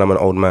same when I'm an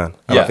old man.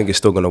 And I think it's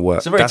still going to work.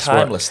 It's a very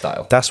timeless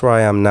style. That's where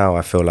I am now.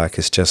 I feel like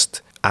it's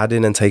just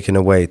adding and taking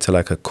away to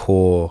like a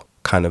core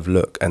kind of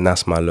look, and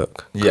that's my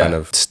look. Kind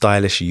of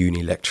stylish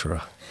uni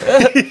lecturer.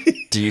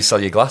 Do you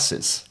sell your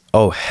glasses?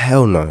 Oh,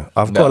 hell no.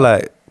 I've got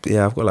like,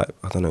 I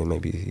don't know,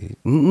 maybe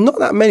not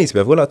that many to be.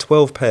 I've got like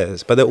 12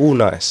 pairs, but they're all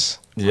nice.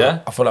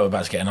 Yeah. I feel like we're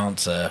about to get an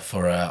answer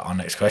for our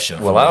next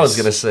question. Well, I was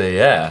going to say,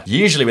 yeah.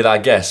 Usually with our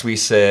guests, we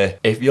say,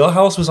 if your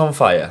house was on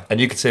fire and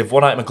you could save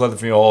one item of clothing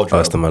from your wardrobe,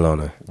 it's the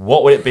Milano.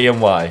 What would it be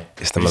and why?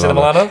 It's the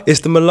Milano.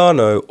 It's the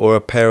Milano or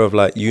a pair of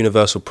like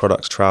Universal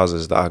Products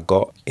trousers that I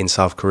got in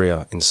South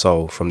Korea, in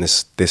Seoul, from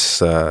this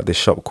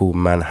shop called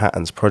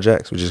Manhattan's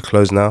Projects, which is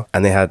closed now.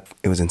 And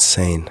it was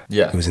insane.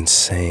 Yeah. It was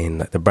insane.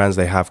 Like the brands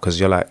they have, because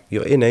you're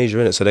in Asia,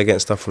 innit? So they're getting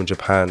stuff from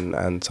Japan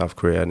and South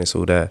Korea and it's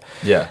all there.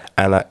 Yeah.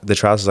 And like the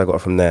trousers I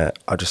got from there,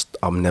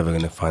 I'm never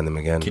going to find them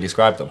again. Can you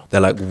describe them? They're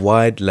like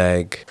wide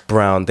leg,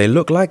 brown. They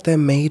look like they're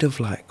made of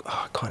like,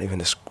 I can't even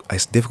describe.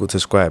 It's difficult to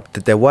describe.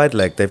 They're wide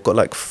leg. They've got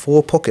like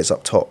 4 pockets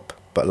up top,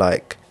 but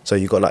like, so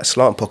you've got like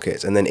slant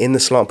pockets, and then in the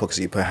slant pockets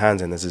you put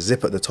hands in, there's a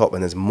zip at the top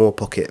and there's more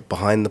pocket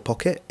behind the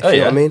pocket, if you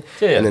know what I mean?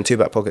 Yeah. And then 2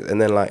 back pockets, and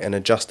then like an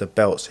adjuster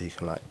belt so you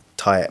can like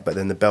tie it, but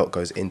then the belt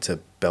goes into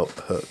belt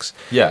hooks.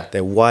 Yeah.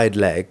 They're wide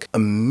leg, a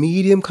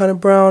medium kind of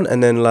brown,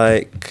 and then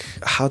like,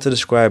 how to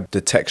describe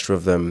the texture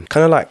of them?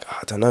 Kind of like,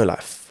 I don't know,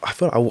 like, I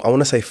feel like I want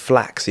to say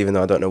flax, even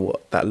though I don't know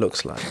what that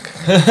looks like.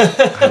 I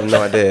have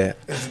no idea.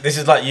 This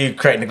is like you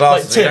creating the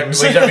glasses. Like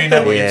we don't really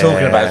know what you're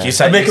talking about. You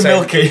say make them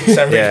milky.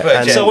 So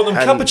I want them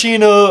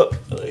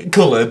cappuccino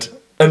coloured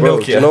and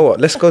milky. Do you know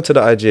what? Let's go to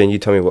the IG and you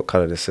tell me what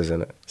colour this is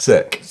in it.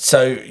 Sick.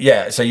 So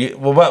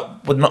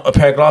would not a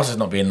pair of glasses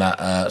not be in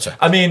that? Sorry.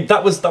 I mean,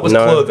 that was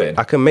clothing.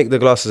 I can make the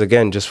glasses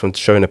again just from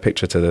showing a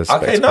picture to the.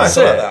 Okay, nice.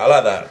 I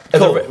like that.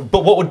 Cool.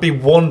 But what would be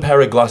one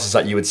pair of glasses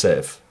that you would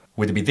save?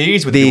 Would it be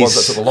these? Would it be the ones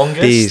that took the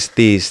longest?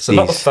 These.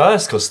 Not the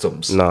first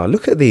customs. No,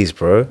 look at these,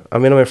 bro. I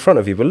mean, I'm in front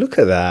of you, but look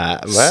at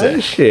that,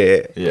 man. Sick.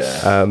 Shit.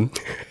 Yeah.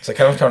 So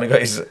Calum's currently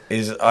got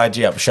his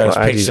IG up, showing us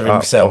pictures of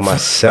himself. Of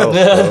myself,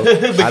 bro.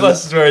 The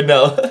glasses wearing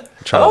now.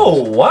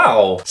 Oh,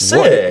 wow.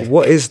 Sick.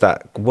 What is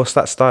that? What's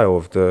that style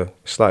of the...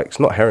 It's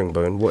not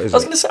herringbone. What is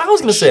it? I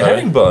was gonna say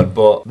herringbone,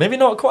 but maybe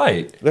not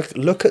quite.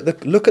 Look at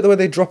the way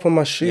they drop on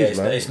my shoes,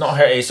 man. It's not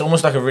it's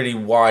almost like a really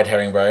wide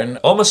herringbone.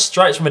 Almost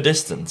stripes from a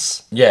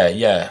distance.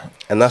 Yeah.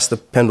 And that's the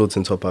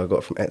Pendleton top I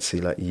got from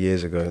Etsy like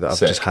years ago that I've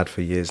just had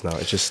for years now.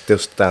 It just still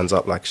stands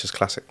up like it's just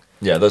classic.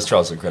 Yeah, those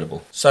trousers are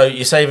incredible. So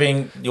you're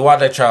saving your wide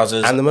leg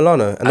trousers and the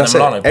Milano, and that's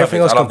Milano, it.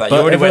 Everything else I love that. You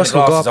already wear the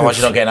glasses, otherwise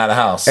you're not getting out of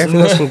the house.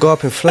 Everything else can go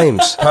up in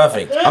flames.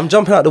 Perfect. I'm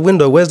jumping out the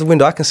window. Where's the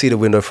window? I can see the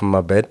window from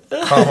my bed. All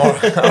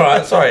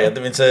right. Sorry, I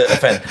didn't mean to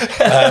offend.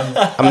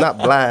 I'm not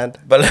blind.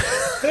 But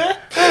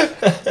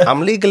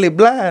I'm legally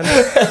blind.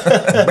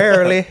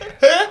 Barely.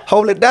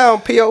 Hold it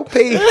down,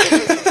 P.O.P.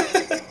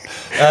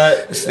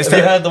 Have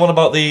you heard the one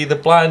about the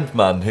blind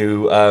man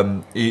who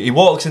he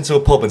walks into a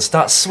pub and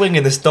starts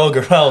swinging this dog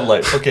around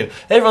like fucking...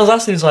 Everyone's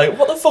asking, he's like,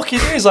 what the fuck are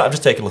you doing? He's like, I'm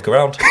just taking a look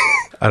around.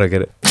 I don't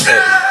get it.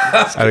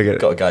 I don't get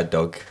it. Got a guide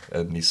dog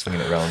and he's swinging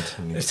it around.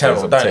 It's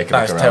terrible. It's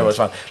terrible. It's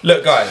fine.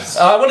 Look, guys.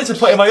 I wanted to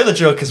put in my other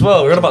joke as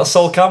well. We're on about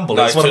Sol Campbell.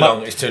 No, it's too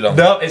long. It's too long.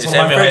 No, it's one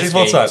of my favourites of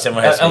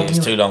all time.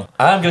 It's too long.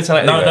 I'm going to tell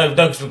it anyway.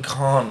 No, because we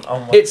can't. Oh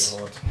my God. This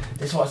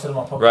is what I said in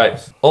my podcast.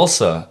 Right.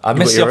 Also, I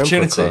missed the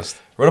opportunity.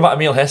 We're on about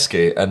Emil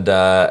Heskey, and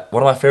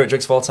one of my favourite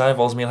jokes of all time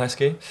involves Emil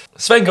Heskey.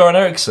 Sven-Goran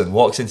Eriksson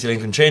walks into the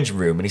England changing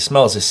room and he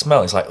smells this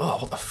smell. He's like, oh,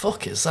 what the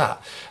fuck is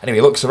that? Anyway,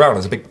 he looks around,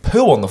 there's a big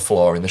poo on the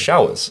floor in the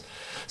showers.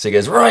 So he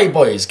goes, right,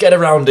 boys, get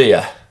around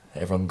here.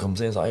 Everyone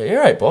comes in, he's like, you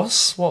right,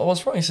 boss?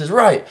 What's wrong? He says,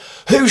 right,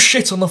 who's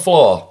shit on the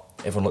floor?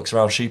 Everyone looks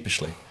around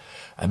sheepishly.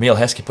 Emil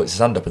Heskey puts his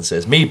hand up and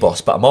says, me,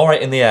 boss, but I'm all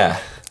right in the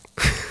air.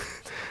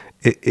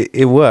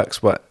 It works,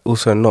 but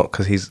also not,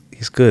 because he's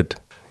good.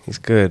 He's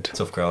good.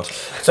 Tough crowd.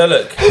 So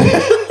look,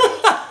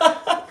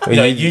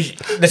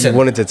 listen. You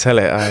wanted to tell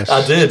it,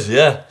 I did,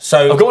 yeah.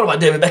 So I've got one about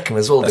David Beckham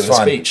as well, doing a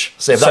speech.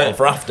 Save that one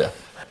for after.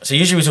 So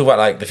usually we talk about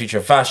like the future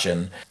of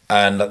fashion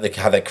and like,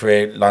 how their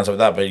career lines up with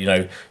that, but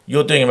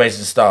you're doing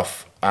amazing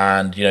stuff,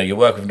 and you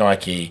work with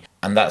Nike,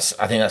 and I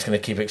think that's going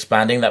to keep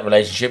expanding that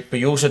relationship. But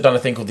you also done a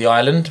thing called the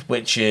Island,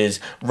 which is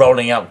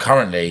rolling out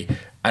currently.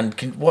 And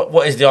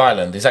what is the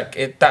Island? Is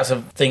that's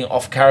a thing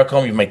off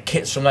CARICOM? You made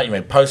kits from that. You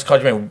made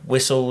postcards. You made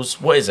whistles.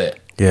 What is it?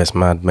 Yes,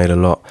 man, made a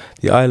lot.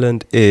 The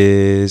Island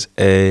is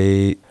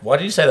a... Why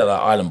did you say that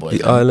like Island Boys?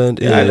 The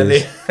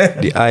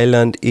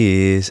Island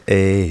is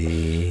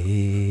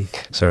a...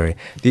 Sorry.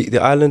 The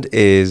Island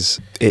is...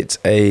 It's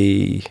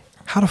a...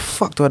 How the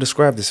fuck do I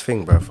describe this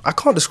thing, bruv? I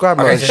can't describe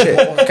my own shit.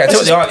 Okay,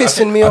 it's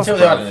pissing me off. I'll tell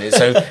you what the Island is.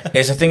 So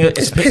it's a thing...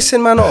 It's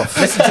pissing man off.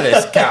 Listen to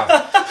this,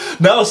 Cal.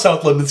 Now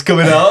South London's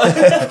coming out.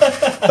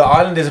 The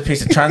Island is a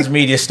piece of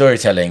transmedia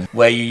storytelling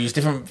where you use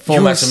different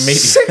formats of media.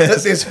 Sick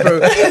as this,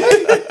 bro.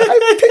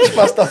 I pitch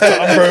my stuff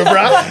to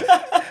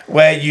bro.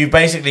 Where you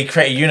basically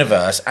create a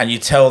universe and you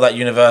tell that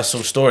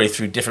universal story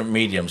through different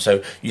mediums.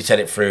 So you tell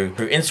it through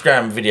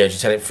Instagram videos, you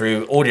tell it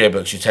through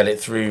audiobooks, you tell it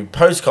through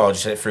postcards,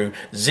 you tell it through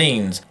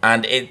zines.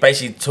 And it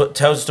basically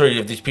tells the story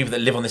of these people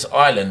that live on this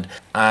island.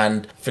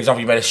 And, for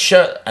example, you made a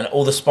shirt and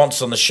all the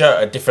sponsors on the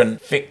shirt are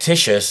different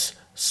fictitious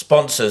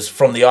sponsors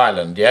from the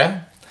island,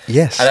 yeah?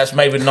 Yes. And that's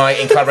made with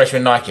Nike in collaboration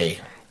with Nike.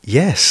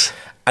 Yes.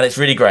 And it's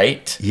really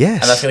great.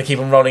 Yes. And that's going to keep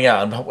on rolling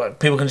out. And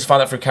people can just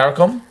find that through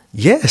CARICOM.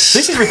 Yes.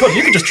 This is recorded.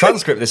 You can just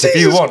transcript this if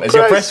you want as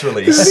your press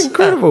release. This is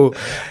incredible.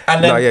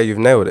 And then, you've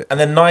nailed it. And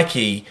then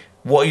Nike,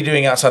 what are you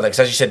doing outside that? Because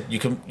as you said,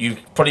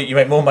 you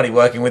make more money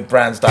working with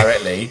brands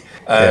directly.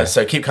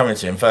 So keep coming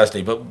to him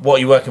firstly. But what are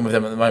you working with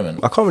them at the moment?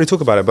 I can't really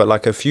talk about it, but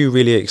like a few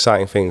really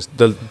exciting things.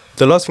 The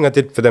last thing I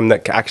did for them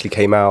that actually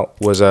came out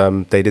was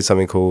they did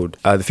something called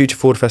the Future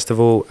Forward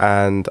Festival,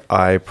 and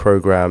I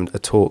programmed a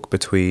talk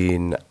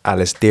between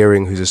Alice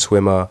Deering, who's a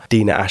swimmer,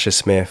 Dina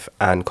Asher-Smith,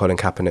 and Colin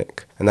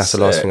Kaepernick. And that's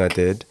the last thing I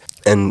did.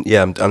 And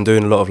yeah, I'm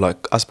doing a lot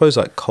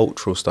of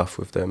cultural stuff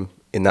with them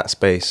in that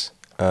space.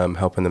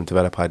 Helping them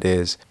develop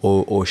ideas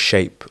or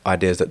shape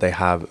ideas that they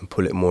have and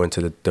pull it more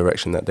into the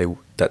direction that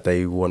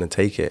they want to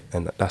take it.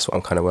 And that's what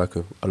I'm kind of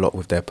working a lot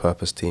with their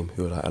purpose team,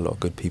 who are like a lot of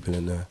good people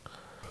in there.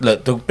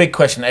 Look, the big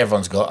question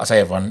everyone's got, I say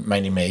everyone,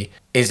 mainly me,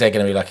 is there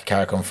going to be like a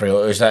CARICOM 3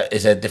 or is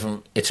there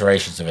different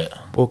iterations of it?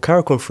 Well,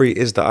 CARICOM 3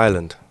 is the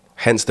Island.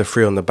 Hence the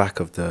 3 on the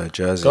back of the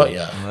jersey. Got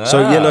ya.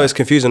 So, it's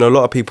confusing. A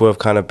lot of people have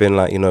kind of been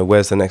like,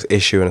 where's the next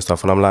issue and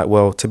stuff? And I'm like,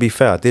 well, to be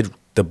fair,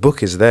 the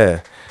book is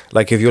there.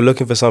 Like, if you're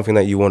looking for something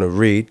that you want to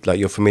read, like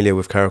you're familiar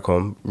with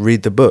CARICOM,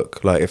 read the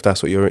book. Like, if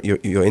that's what you're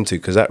into,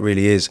 because that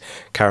really is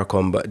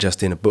CARICOM, but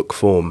just in a book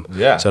form.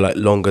 Yeah. So, like,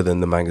 longer than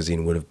the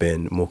magazine would have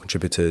been, more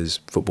contributors,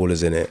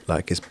 footballers in it.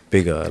 Like, it's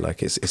bigger.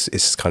 Like,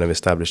 it's kind of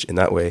established in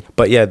that way.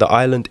 But yeah, the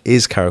Island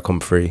is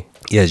CARICOM free.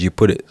 Yeah, as you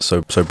put it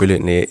so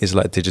brilliantly, it is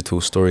like digital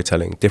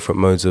storytelling,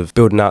 different modes of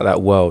building out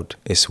that world.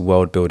 It's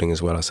world building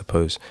as well, I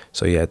suppose.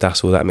 So yeah,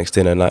 that's all that mixed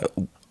in. And like,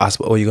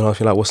 you're gonna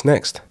ask me like, what's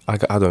next?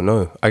 I don't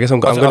know. I guess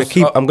I'm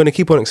gonna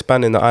keep on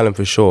expanding the Island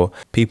for sure.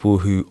 People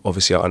who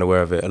obviously are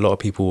unaware of it. A lot of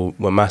people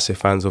were massive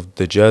fans of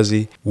the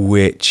jersey,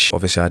 which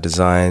obviously I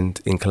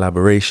designed in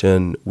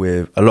collaboration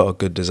with a lot of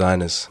good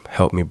designers.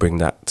 Helped me bring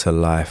that to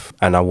life,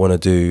 and I want to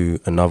do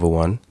another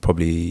one.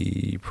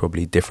 Probably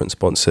different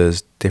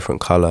sponsors, different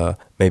color,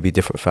 maybe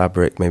different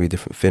fabric, maybe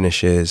different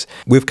finishes.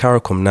 With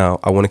CARICOM now,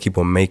 I want to keep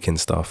on making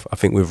stuff. I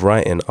think with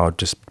writing, I'll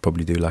just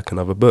probably do like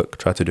another book.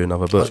 Try to do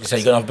another book. I was going to say,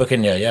 you got another book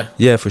in there, yeah?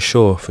 Yeah, for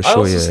sure. I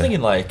was just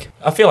thinking, like,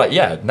 I feel like,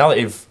 now that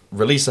you've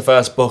released the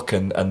first book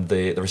and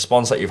the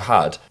response that you've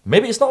had,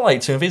 maybe it's not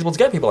like too invisible to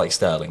get people like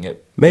Sterling.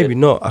 Maybe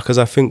not, because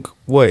I think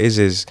what it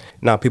is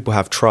now people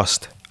have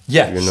trust.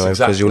 Yes, because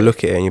exactly. you'll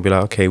look at it and you'll be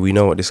like, okay, we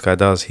know what this guy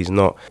does. He's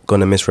not going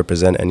to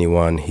misrepresent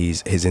anyone.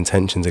 His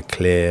intentions are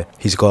clear.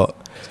 He's got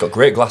It's got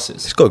great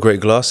glasses. It's got great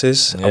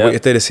glasses. Yeah.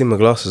 If they'd have seen my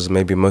glasses,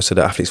 maybe most of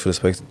the athletes would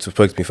have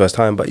spoke to me first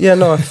time. But yeah,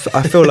 no, I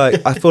feel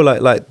like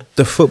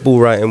the football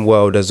writing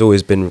world has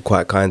always been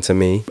quite kind to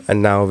me.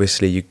 And now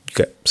obviously you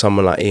get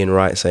someone like Ian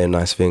Wright saying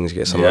nice things. You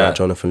get someone like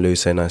Jonathan Liew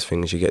saying nice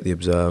things. You get The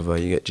Observer.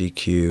 You get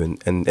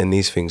GQ and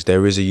these things.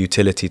 There is a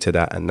utility to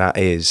that, and that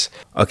is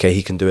okay.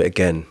 He can do it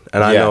again,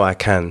 and I know I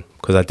can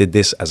because I did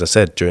this, as I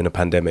said, during a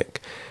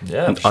pandemic.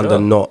 Yeah, under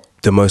not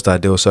the most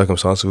ideal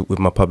circumstances with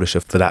my publisher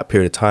for that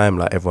period of time.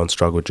 Like everyone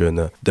struggled during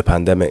the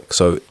pandemic.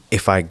 So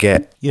if I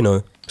get,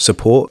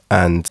 support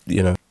and,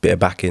 bit of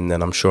backing,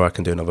 then I'm sure I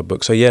can do another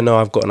book. So yeah, no,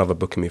 I've got another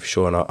book in me for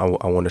sure. And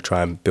I want to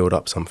try and build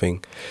up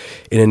something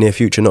in the near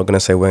future. Not going to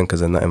say when,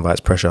 because then that invites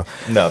pressure.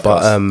 No,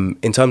 but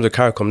in terms of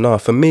CARICOM, no,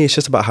 for me, it's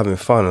just about having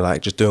fun,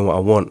 like just doing what I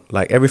want.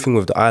 Like everything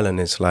with the island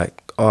is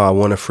like, oh, I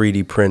want to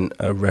 3D print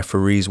a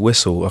referee's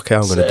whistle. Okay,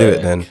 I'm going to do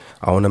it then.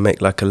 I want to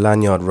make like a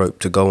lanyard rope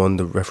to go on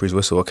the referee's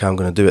whistle. Okay, I'm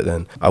going to do it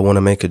then. I want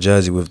to make a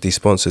jersey with these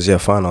sponsors. Yeah,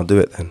 fine, I'll do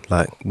it then.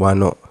 Like, why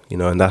not?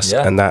 And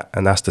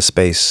that's the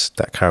space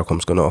that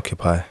CARICOM's going to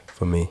occupy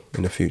for me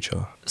in the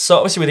future. So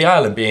obviously with the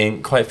island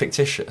being quite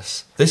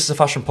fictitious, this is a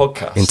fashion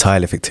podcast.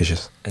 Entirely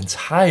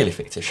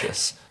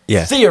fictitious.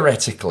 Yeah.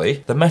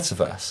 Theoretically, the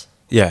metaverse.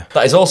 Yeah.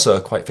 That is also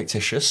quite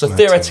fictitious. So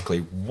theoretically,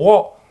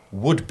 what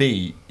would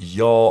be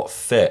your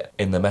fit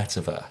in the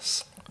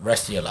metaverse?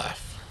 Rest of your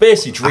life.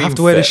 Basically, dream fit. I have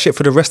to wear this shit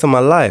for the rest of my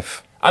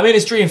life. I mean,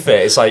 it's dream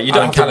fit. It's like you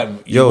don't have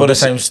Calum, you wore the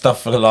same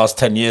stuff for the last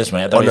 10 years,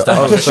 mate. So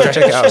check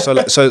it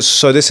out.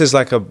 So this is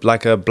like a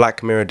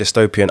Black Mirror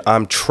dystopian.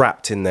 I'm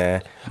trapped in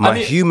there. My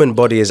human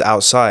body is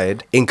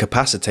outside,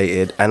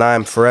 incapacitated, and I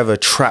am forever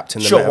trapped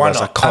in the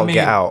metaverse. I can't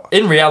get out.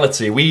 In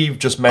reality, we've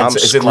just meant I'm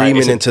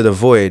screaming into the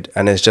void,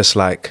 and there's just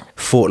like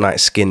Fortnite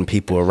skin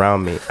people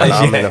around me, and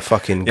I'm in a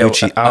fucking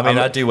Gucci.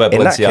 I do wear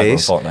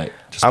Balenciaga on Fortnite.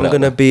 I'm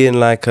gonna be in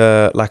like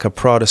a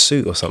Prada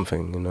suit or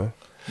something,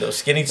 Little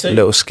skinny suit?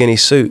 Little skinny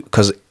suit.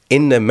 Because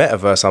in the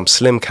metaverse, I'm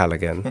Slim Cal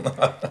again.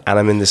 And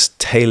I'm in this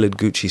tailored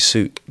Gucci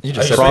suit. You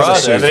just said Prada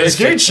suit. It's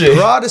Gucci.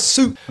 Prada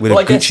suit with a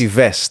Gucci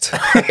vest.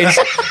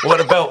 What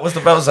the belt? What's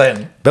the belt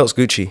saying? Belt's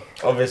Gucci.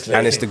 Obviously.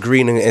 And it's the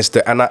green and it's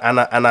the and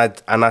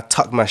I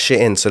tuck my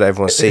shit in so that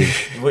everyone see.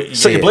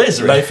 So your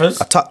blazer loafers?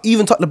 I tuck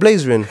the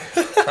blazer in.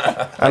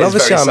 And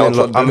obviously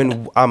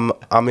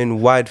I'm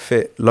in wide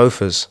fit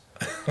loafers.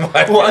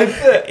 Wide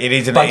fit? It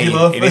is an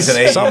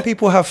E. Some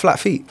people have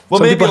flat feet. Well,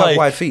 some maybe people have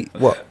wide feet.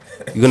 What?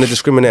 You're going to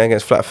discriminate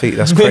against flat feet?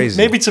 That's crazy.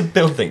 Maybe to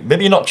build things.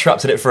 Maybe you're not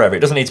trapped in it forever. It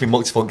doesn't need to be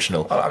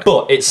multifunctional.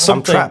 But it's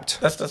something. I'm trapped.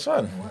 That's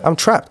fine. I'm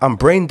trapped. I'm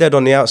brain dead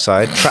on the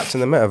outside, trapped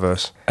in the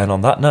metaverse. And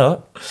on that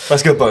note,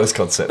 let's go bonus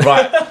concept.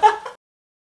 Right.